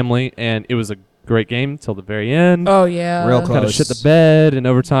App family, and it was a great game till the very end. Oh yeah. Real Kind close. of shit the bed in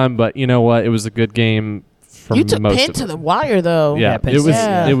overtime, but you know what? It was a good game for You took most Penn of to it. the wire though. Yeah, Yeah, Penn it was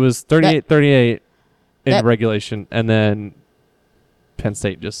State. it was 38-38 in that- regulation, and then Penn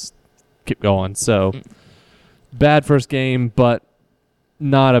State just kept going. So bad first game, but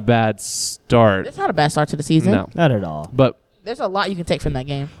not a bad start. It's not a bad start to the season. No, Not at all. but There's a lot you can take from that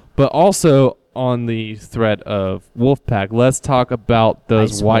game. also on the thread of Wolfpack, let's talk about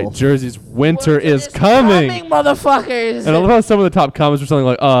those Ice white Wolf. jerseys. Winter is coming. Motherfuckers. And I love how some of the top comments were something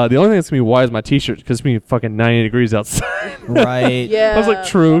like, the only thing that's going to be white is my t-shirt because it's going to be fucking 90 degrees outside. Right. Yeah. I was like,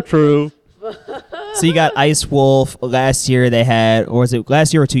 true. So you got Ice Wolf. Last year they had, or was it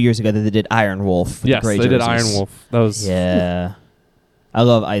last year or 2 years ago that they did Iron Wolf? with Yes, the gray they did jerseys. Iron Wolf. That was Yeah. I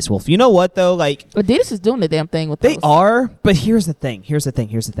love Ice Wolf. You know what though? Like Adidas is doing the damn thing with they those. are, but here's the thing.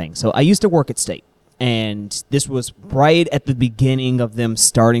 So I used to work at State, and this was right at the beginning of them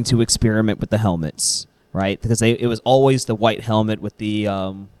starting to experiment with the helmets, right? Because it was always the white helmet with the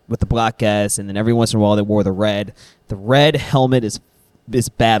black S, and then every once in a while they wore the red. The red helmet is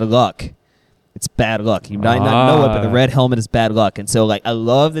bad luck. It's bad luck. You might not know it, but the red helmet is bad luck. And so, like, I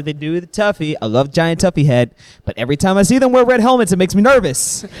love that they do the Tuffy. I love Giant Tuffy head. But every time I see them wear red helmets, it makes me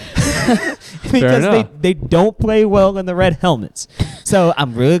nervous. Because enough. they don't play well in the red helmets. So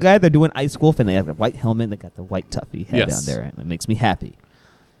I'm really glad they're doing Ice Wolf, and they have the white helmet, and they got the white Tuffy head Yes. down there. And it makes me happy.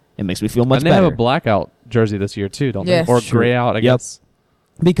 It makes me feel much and they better. have a blackout jersey this year too, don't Yes. they? Or Sure. gray out, I Yep. guess.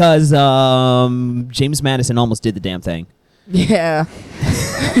 Because James Madison almost did the damn thing. Yeah.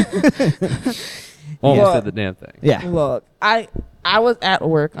 Almost Yeah. did the damn thing. Yeah. Look, I was at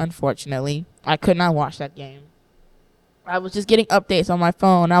work, unfortunately. I could not watch that game. I was just getting updates on my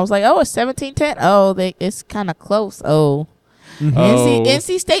phone. I was like, oh, it's 17-10. Oh, it's kind of close. Oh. Oh.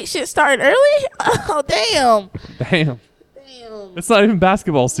 NC State shit started early? Oh, damn. Damn. Damn. It's not even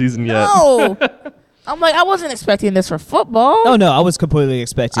basketball season yet. No. I'm like, I wasn't expecting this for football. Oh no, I was completely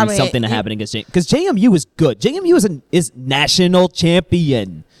expecting I mean, something to happen against JMU because JMU is good. JMU is national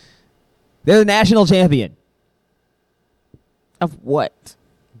champion. They're the national champion. Of what?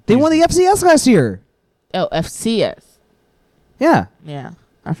 They won the FCS last year. Oh, FCS. Yeah, Yeah,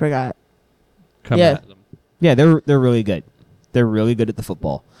 I forgot. Come Yeah. at them. yeah, they're really good. They're really good at the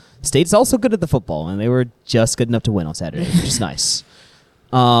football. State's also good at the football, and they were just good enough to win on Saturday, which is nice.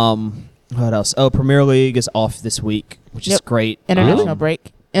 What else? Oh, Premier League is off this week, which is Yep. great. International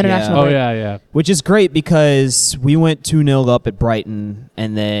break. International Oh break. yeah. Which is great because we went 2-0 up at Brighton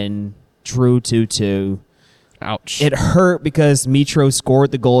and then drew 2-2. Ouch. It hurt because Mitro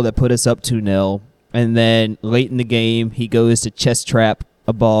scored the goal that put us up 2-0. And then late in the game, he goes to chest trap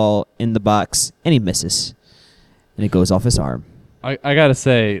a ball in the box, and he misses. And it goes off his arm. I gotta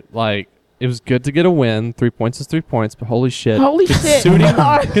say, like, it was good to get a win. 3 points is 3 points, but holy shit. Holy shit.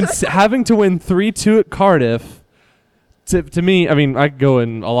 Having to win 3-2 at Cardiff, to me, I mean, I could go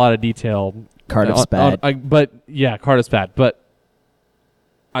in a lot of detail. Cardiff's bad. But yeah, Cardiff's bad. But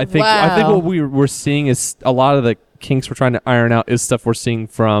I think Wow. what we're seeing is a lot of the kinks we're trying to iron out is stuff we're seeing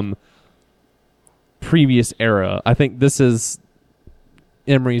from previous era. I think this is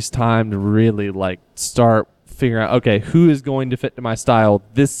Emery's time to really like start figuring out, okay, who is going to fit to my style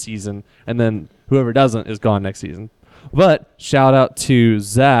this season, and then whoever doesn't is gone next season. But shout out to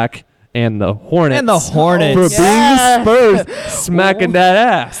Zach and the Hornets. And the Hornets. For being the Spurs, smacking that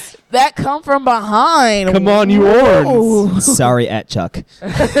ass. That come from behind. Come on, you Whoa. Horns. Sorry, at Chuck.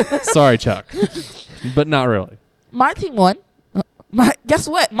 Sorry, Chuck. But not really. My team won. Guess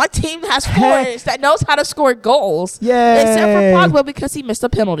what? My team has forwards that knows how to score goals. Yay. Except for Pogba because he missed a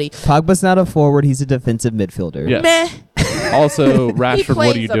penalty. Pogba's not a forward. He's a defensive midfielder. Yeah. Meh. Also, He Rashford, plays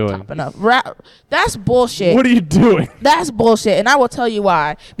what are you up doing? top enough. That's bullshit. What are you doing? That's bullshit, and I will tell you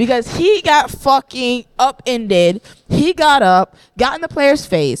why. Because he got fucking upended. He got up, got in the player's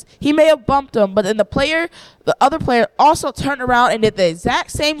face. He may have bumped him, but then the other player also turned around and did the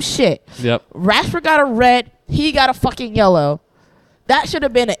exact same shit. Yep. Rashford got a red. He got a fucking yellow. That should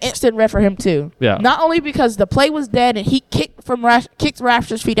have been an instant red for him too. Yeah. Not only because the play was dead and he kicked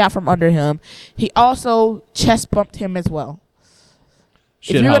Rashford's feet out from under him, he also chest bumped him as well.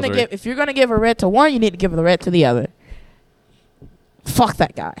 If you're gonna give a red to one, you need to give the red to the other. Fuck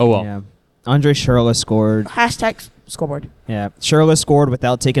that guy. Oh well. Yeah. Andre Schürrle scored. Hashtag scoreboard. Yeah. Schürrle scored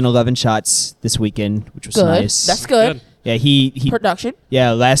without taking 11 shots this weekend, which was Good. nice. That's good. Yeah, he Production.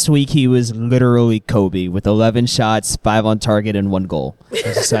 yeah, last week he was literally Kobe with 11 shots, 5 on target, and 1 goal. I was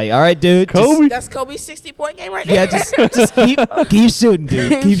just like, all right, dude. Kobe? That's Kobe's 60-point game right Yeah, there. just keep shooting,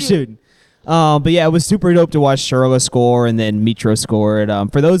 dude. Keep shooting. But yeah, it was super dope to watch Schürrle score and then Mitro scored.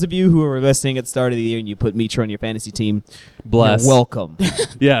 For those of you who were listening at the start of the year and you put Mitro on your fantasy team, Bless. you're welcome.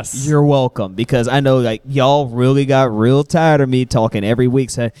 Yes. You're welcome, because I know like y'all really got real tired of me talking every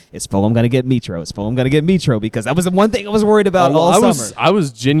week saying it's Fulham gonna get Mitro, it's Fulham gonna get Mitro, because that was the one thing I was worried about all summer. I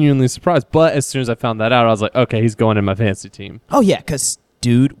was genuinely surprised, but as soon as I found that out, I was like, okay, he's going in my fantasy team. Oh yeah, because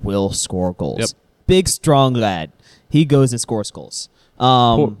dude will score goals. Yep. Big strong lad. He goes and scores goals.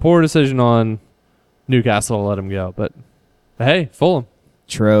 Poor decision on Newcastle to let him go, but hey, Fulham.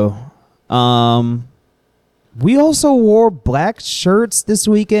 True. We also wore black shirts this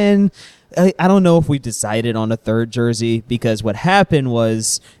weekend. I don't know if we decided on a third jersey, because what happened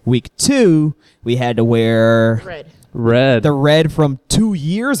was week 2 we had to wear Red. the red from 2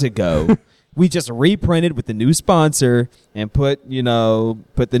 years ago. We just reprinted with the new sponsor and put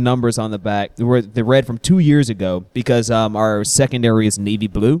the numbers on the back. The red from 2 years ago, because our secondary is navy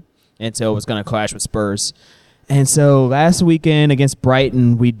blue, and so it was going to clash with Spurs. And so last weekend against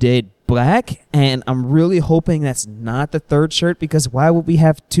Brighton, we did black, and I'm really hoping that's not the third shirt, because why would we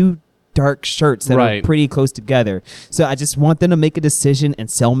have 2 dark shirts that are pretty close together? So I just want them to make a decision and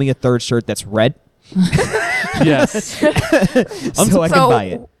sell me a third shirt that's red. Yes. So I can buy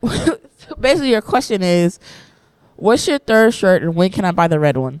it. Basically, your question is, what's your third shirt and when can I buy the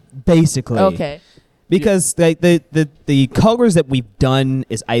red one? Basically. Okay. Because the colors that we've done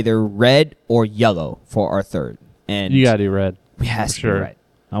is either red or yellow for our third. And You got to do red. it has to sure. be red.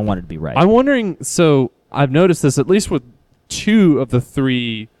 I want it to be red. I'm wondering, so I've noticed this, at least with 2 of the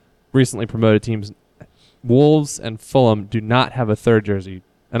 3 recently promoted teams, Wolves and Fulham do not have a third jersey.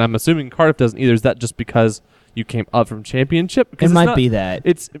 And I'm assuming Cardiff doesn't either. Is that just because you came up from Championship? It Because might be that.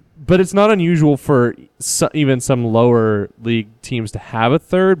 But it's not unusual for even some lower league teams to have a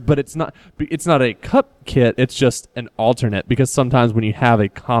third, but it's not a cup kit, it's just an alternate, because sometimes when you have a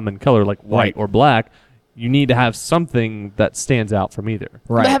common color like white or black, you need to have something that stands out from either.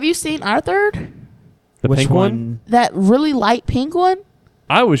 Right. But have you seen our third? The Which pink one? That really light pink one?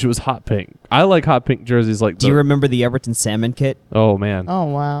 I wish it was hot pink. I like hot pink jerseys like Do you remember the Everton salmon kit? Oh man. Oh,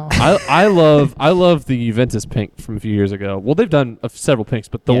 wow. I love the Juventus pink from a few years ago. Well, they've done several pinks,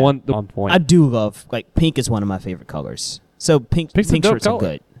 but the Yeah. one on point. I do love, like, pink is one of my favorite colors. So pink Pink's a dope shirts are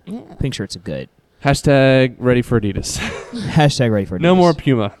color. good. Yeah. Pink shirts are good. Hashtag ready for Adidas. Hashtag ready for No Adidas. more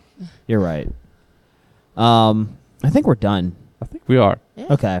Puma. You're right. I think we're done. I think we are. Yeah.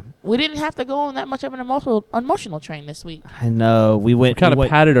 Okay. We didn't have to go on that much of an emotional train this week. I know. We We kind of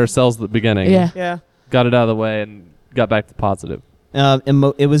patted ourselves at the beginning. Yeah. Yeah. Got it out of the way and got back to positive.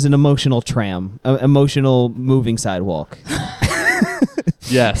 It was an emotional tram, emotional moving sidewalk.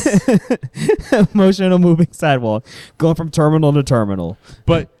 Yes. Emotional moving sidewalk, going from terminal to terminal.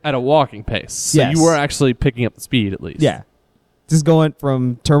 But at a walking pace. So Yes. you were actually picking up the speed at least. Yeah, just going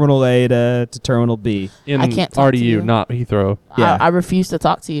from terminal A to terminal B. In I can't talk to RDU, you. not Heathrow. Yeah. I refuse to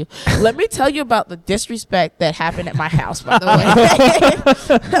talk to you. Let me tell you about the disrespect that happened at my house, by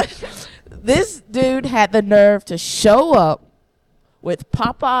the way. This dude had the nerve to show up with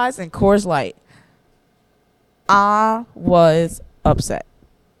Popeyes and Coors Light. I was upset.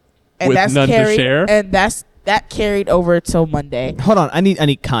 And With that's none to Carrie, share? and that's that carried over till Monday. Hold on, I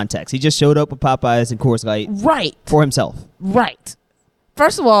need context. He just showed up with Popeyes and Coors Light Right. for himself. Right.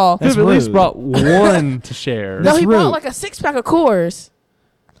 First of all, That's Could have at least rude. brought one to share no, That's he rude. brought like a 6-pack of Coors.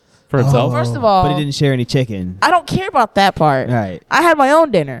 for himself. First of all- but he didn't share any chicken. I don't care about that part. Right, I had my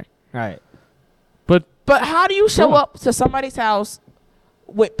own dinner. right. But how do you show Sure. up to somebody's house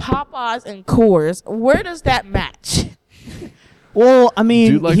with Popeyes and Coors? Where does that match? Well, I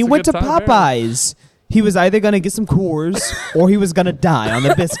mean, Dude likes he a went to good time, Popeyes. He was either gonna get some Coors or he was gonna die on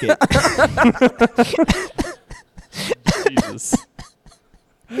the biscuit. Jesus.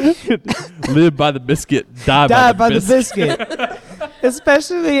 Live by the biscuit, die, Die by the biscuit. biscuit.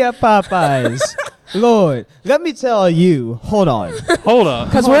 Especially at Popeyes. Lord, let me tell you. Hold on. Hold on.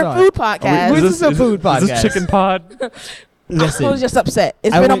 Because Hold we're a on. food podcast. This is a food Is podcast. this chicken pod? I Listen. was just upset.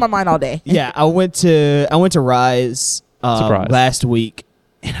 It's I been on went- my mind all day. Yeah, I went to Rise Surprise. last week,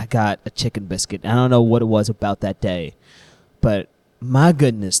 and I got a chicken biscuit. I don't know what it was about that day, but my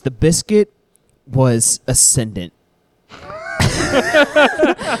goodness, the biscuit was ascendant.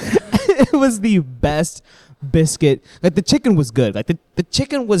 It was the best biscuit. Like the chicken was good. Like the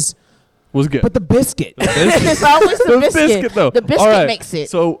chicken was, good. but the biscuit. It's always the biscuit. though. The biscuit All right, makes it.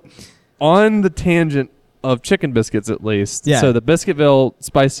 So, on the tangent of chicken biscuits, at least. Yeah. So the Biscuitville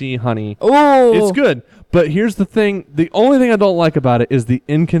spicy honey, Ooh. it's good. But here's the thing: the only thing I don't like about it is the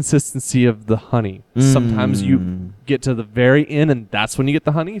inconsistency of the honey. Sometimes you get to the very end, and that's when you get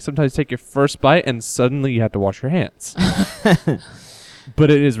the honey. Sometimes you take your first bite, and suddenly you have to wash your hands.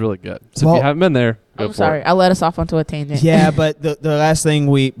 But it is really good. So if Well- you haven't been there, go I'm for sorry. it. I let us off onto a tangent. Yeah, but the last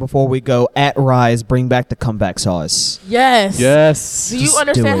thing before we go, at Rise, bring back the comeback sauce. Yes. Yes. Do you Just do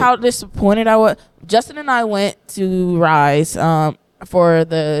understand it. how disappointed I was? Justin and I went to Rise for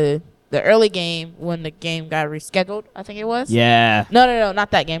the early game when the game got rescheduled. I think it was. Yeah. No,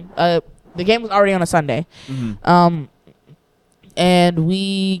 not that game. The game was already on a Sunday. Mhm. And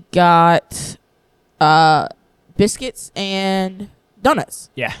we got biscuits and donuts.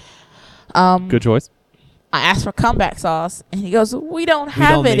 Yeah. Good choice. I asked for comeback sauce, and he goes, "We don't have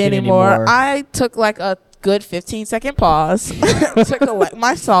don't it make it anymore." anymore. I took like a good 15-second pause, took a like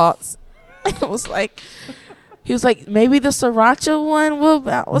my salts. It was like, he was like, "Maybe the sriracha one will."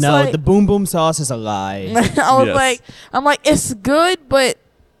 I was No, like, the boom boom sauce is a lie. I was Yes. like, I'm like, it's good, but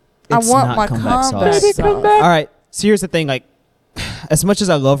I It's want not my comeback comeback sauce. sauce. All right. So here's the thing, like, as much as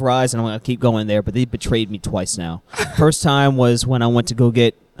I love Rise and I'm gonna keep going there, but they betrayed me twice now. First time was when I went to go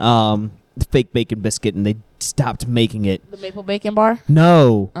get the fake bacon biscuit, and they stopped making it. The maple bacon bar.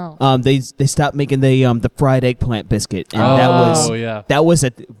 No, Oh. they stopped making the fried eggplant biscuit, and Oh, yeah. that was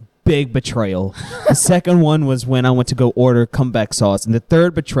a big betrayal. The second one was when I went to go order comeback sauce, and the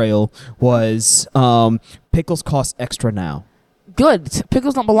third betrayal was pickles cost extra now. Good.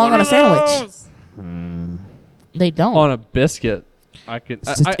 Pickles don't belong on a sandwich. They don't. On a biscuit, I could.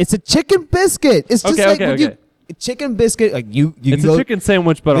 It's a chicken biscuit. It's just Okay, like okay, when you okay. chicken biscuit. Like you It's go, a chicken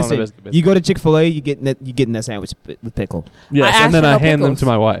sandwich, but listen, on a biscuit. you go to Chick-fil-A, you getting that sandwich with pickle. Yes, I and then asked I for no hand them pickles. to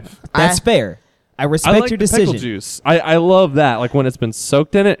my wife. That's I- fair. I I respect like your the pickle decision. juice. I love that. Like when it's been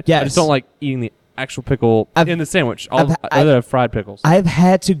soaked in it. I Yes. just don't like eating the actual pickle I've- in the sandwich. I've- I'd rather have fried pickles. I've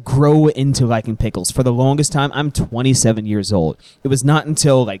had to grow into liking pickles for the longest time. I'm 27 years old. It was not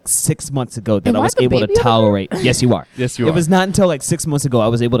until like 6 months ago that Am I I was the able to baby over tolerate. Yes, you are. Yes, you It are. was not until like 6 months ago I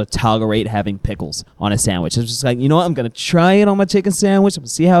was able to tolerate having pickles on a sandwich. It was just like, you know what? I'm going to try it on my chicken sandwich. I'm going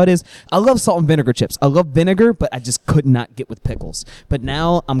to see how it is. I love salt and vinegar chips. I love vinegar, but I just could not get with pickles. But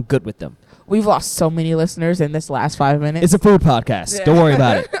now I'm good with them. We've lost so many listeners in this last 5 minutes. It's a food podcast. Yeah. Don't worry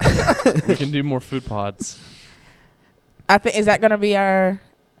about it. We can do more food pods. I think, is that gonna be our?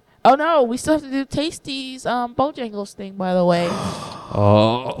 Oh no, we still have to do Tasty's Bojangles thing, by the way.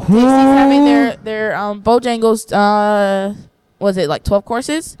 Oh, Tasty's having their Bojangles. Was it like 12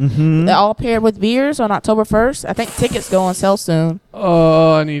 courses? Mm-hmm. They're all paired with beers on October 1st. I think tickets go on sale soon.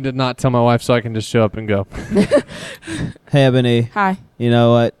 oh! I need to not tell my wife so I can just show up and go. Hey, Ebony, Hi. you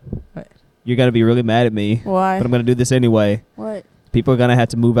know what? What? You're going to be really mad at me, Why? but I'm going to do this anyway. What? People are going to have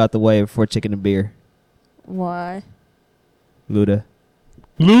to move out the way before chicken and beer. Why? Luda.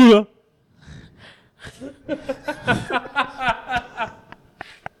 Lula.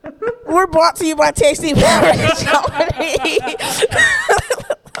 We're brought to you by Tasty Beverage Company.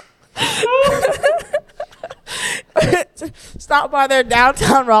 Stop by their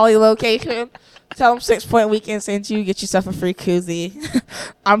downtown Raleigh location. Tell them 6 Point Weekend sent you. Get yourself a free koozie.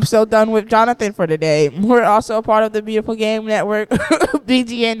 I'm so done with Jonathan for today. We're also a part of the Beautiful Game Network,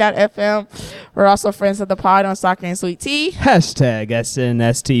 BGN.FM. We're also friends of the pod on Soccer and Sweet Tea. Hashtag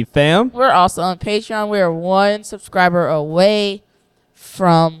SNST fam. We're also on Patreon. We're one subscriber away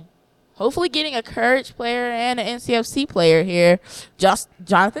from hopefully getting a Courage player and an NCFC player here. Just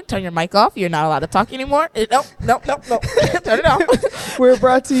Jonathan, turn your mic off. You're not allowed to talk anymore. Nope. Turn it off. We're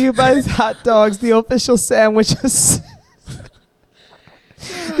brought to you by Hot Dogs, the official sandwich of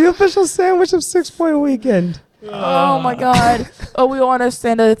the official sandwich of 6 Point Weekend. Oh my God. Oh, we want to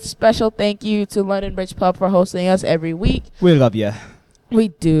send a special thank you to London Bridge Pub for hosting us every week. We love you. We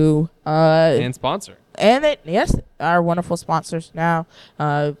do. And sponsor. And yes, our wonderful sponsors now.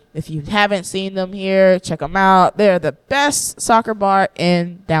 If you haven't seen them here, check them out. They're the best soccer bar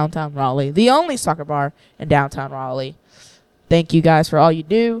in downtown Raleigh. The only soccer bar in downtown Raleigh. Thank you guys for all you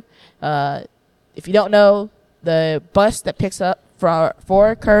do. If you don't know, the bus that picks up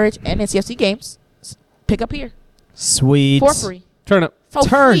for Courage and NCFC games, pick up here. Sweet. For free. Turn up. For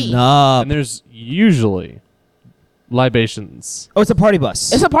Turn free. up. And there's usually libations. Oh, it's a party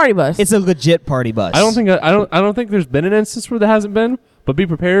bus. It's a party bus. It's a legit party bus. I don't think there's been an instance where there hasn't been, but be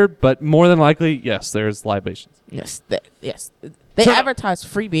prepared. But more than likely, yes, there's libations. Yes. They Turn up. advertise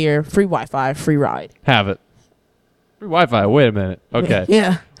free beer, free Wi-Fi, free ride. Have it. Free Wi-Fi. Wait a minute. Okay.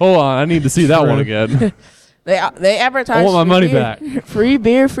 Yeah. Hold on. I need to see that one again. They advertise. I want my free money beer- back. Free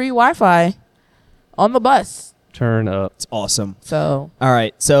beer, free Wi-Fi on the bus. Turn up. It's awesome. So All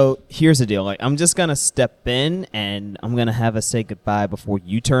right, so here's the deal. Like, I'm just gonna step in and I'm gonna have us say goodbye before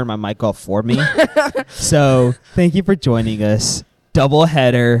you turn my mic off for me. So thank you for joining us. Double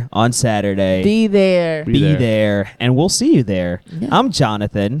header on Saturday. be there. Be there, and we'll see you there. Yeah. I'm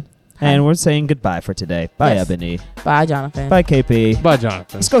Jonathan, Hi. and we're saying goodbye for today. Bye, Yes. Ebony. Bye, Jonathan. Bye, KP. Bye, Jonathan.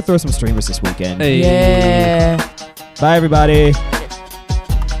 Let's go throw some streamers this weekend. Hey. Yeah. Bye, everybody.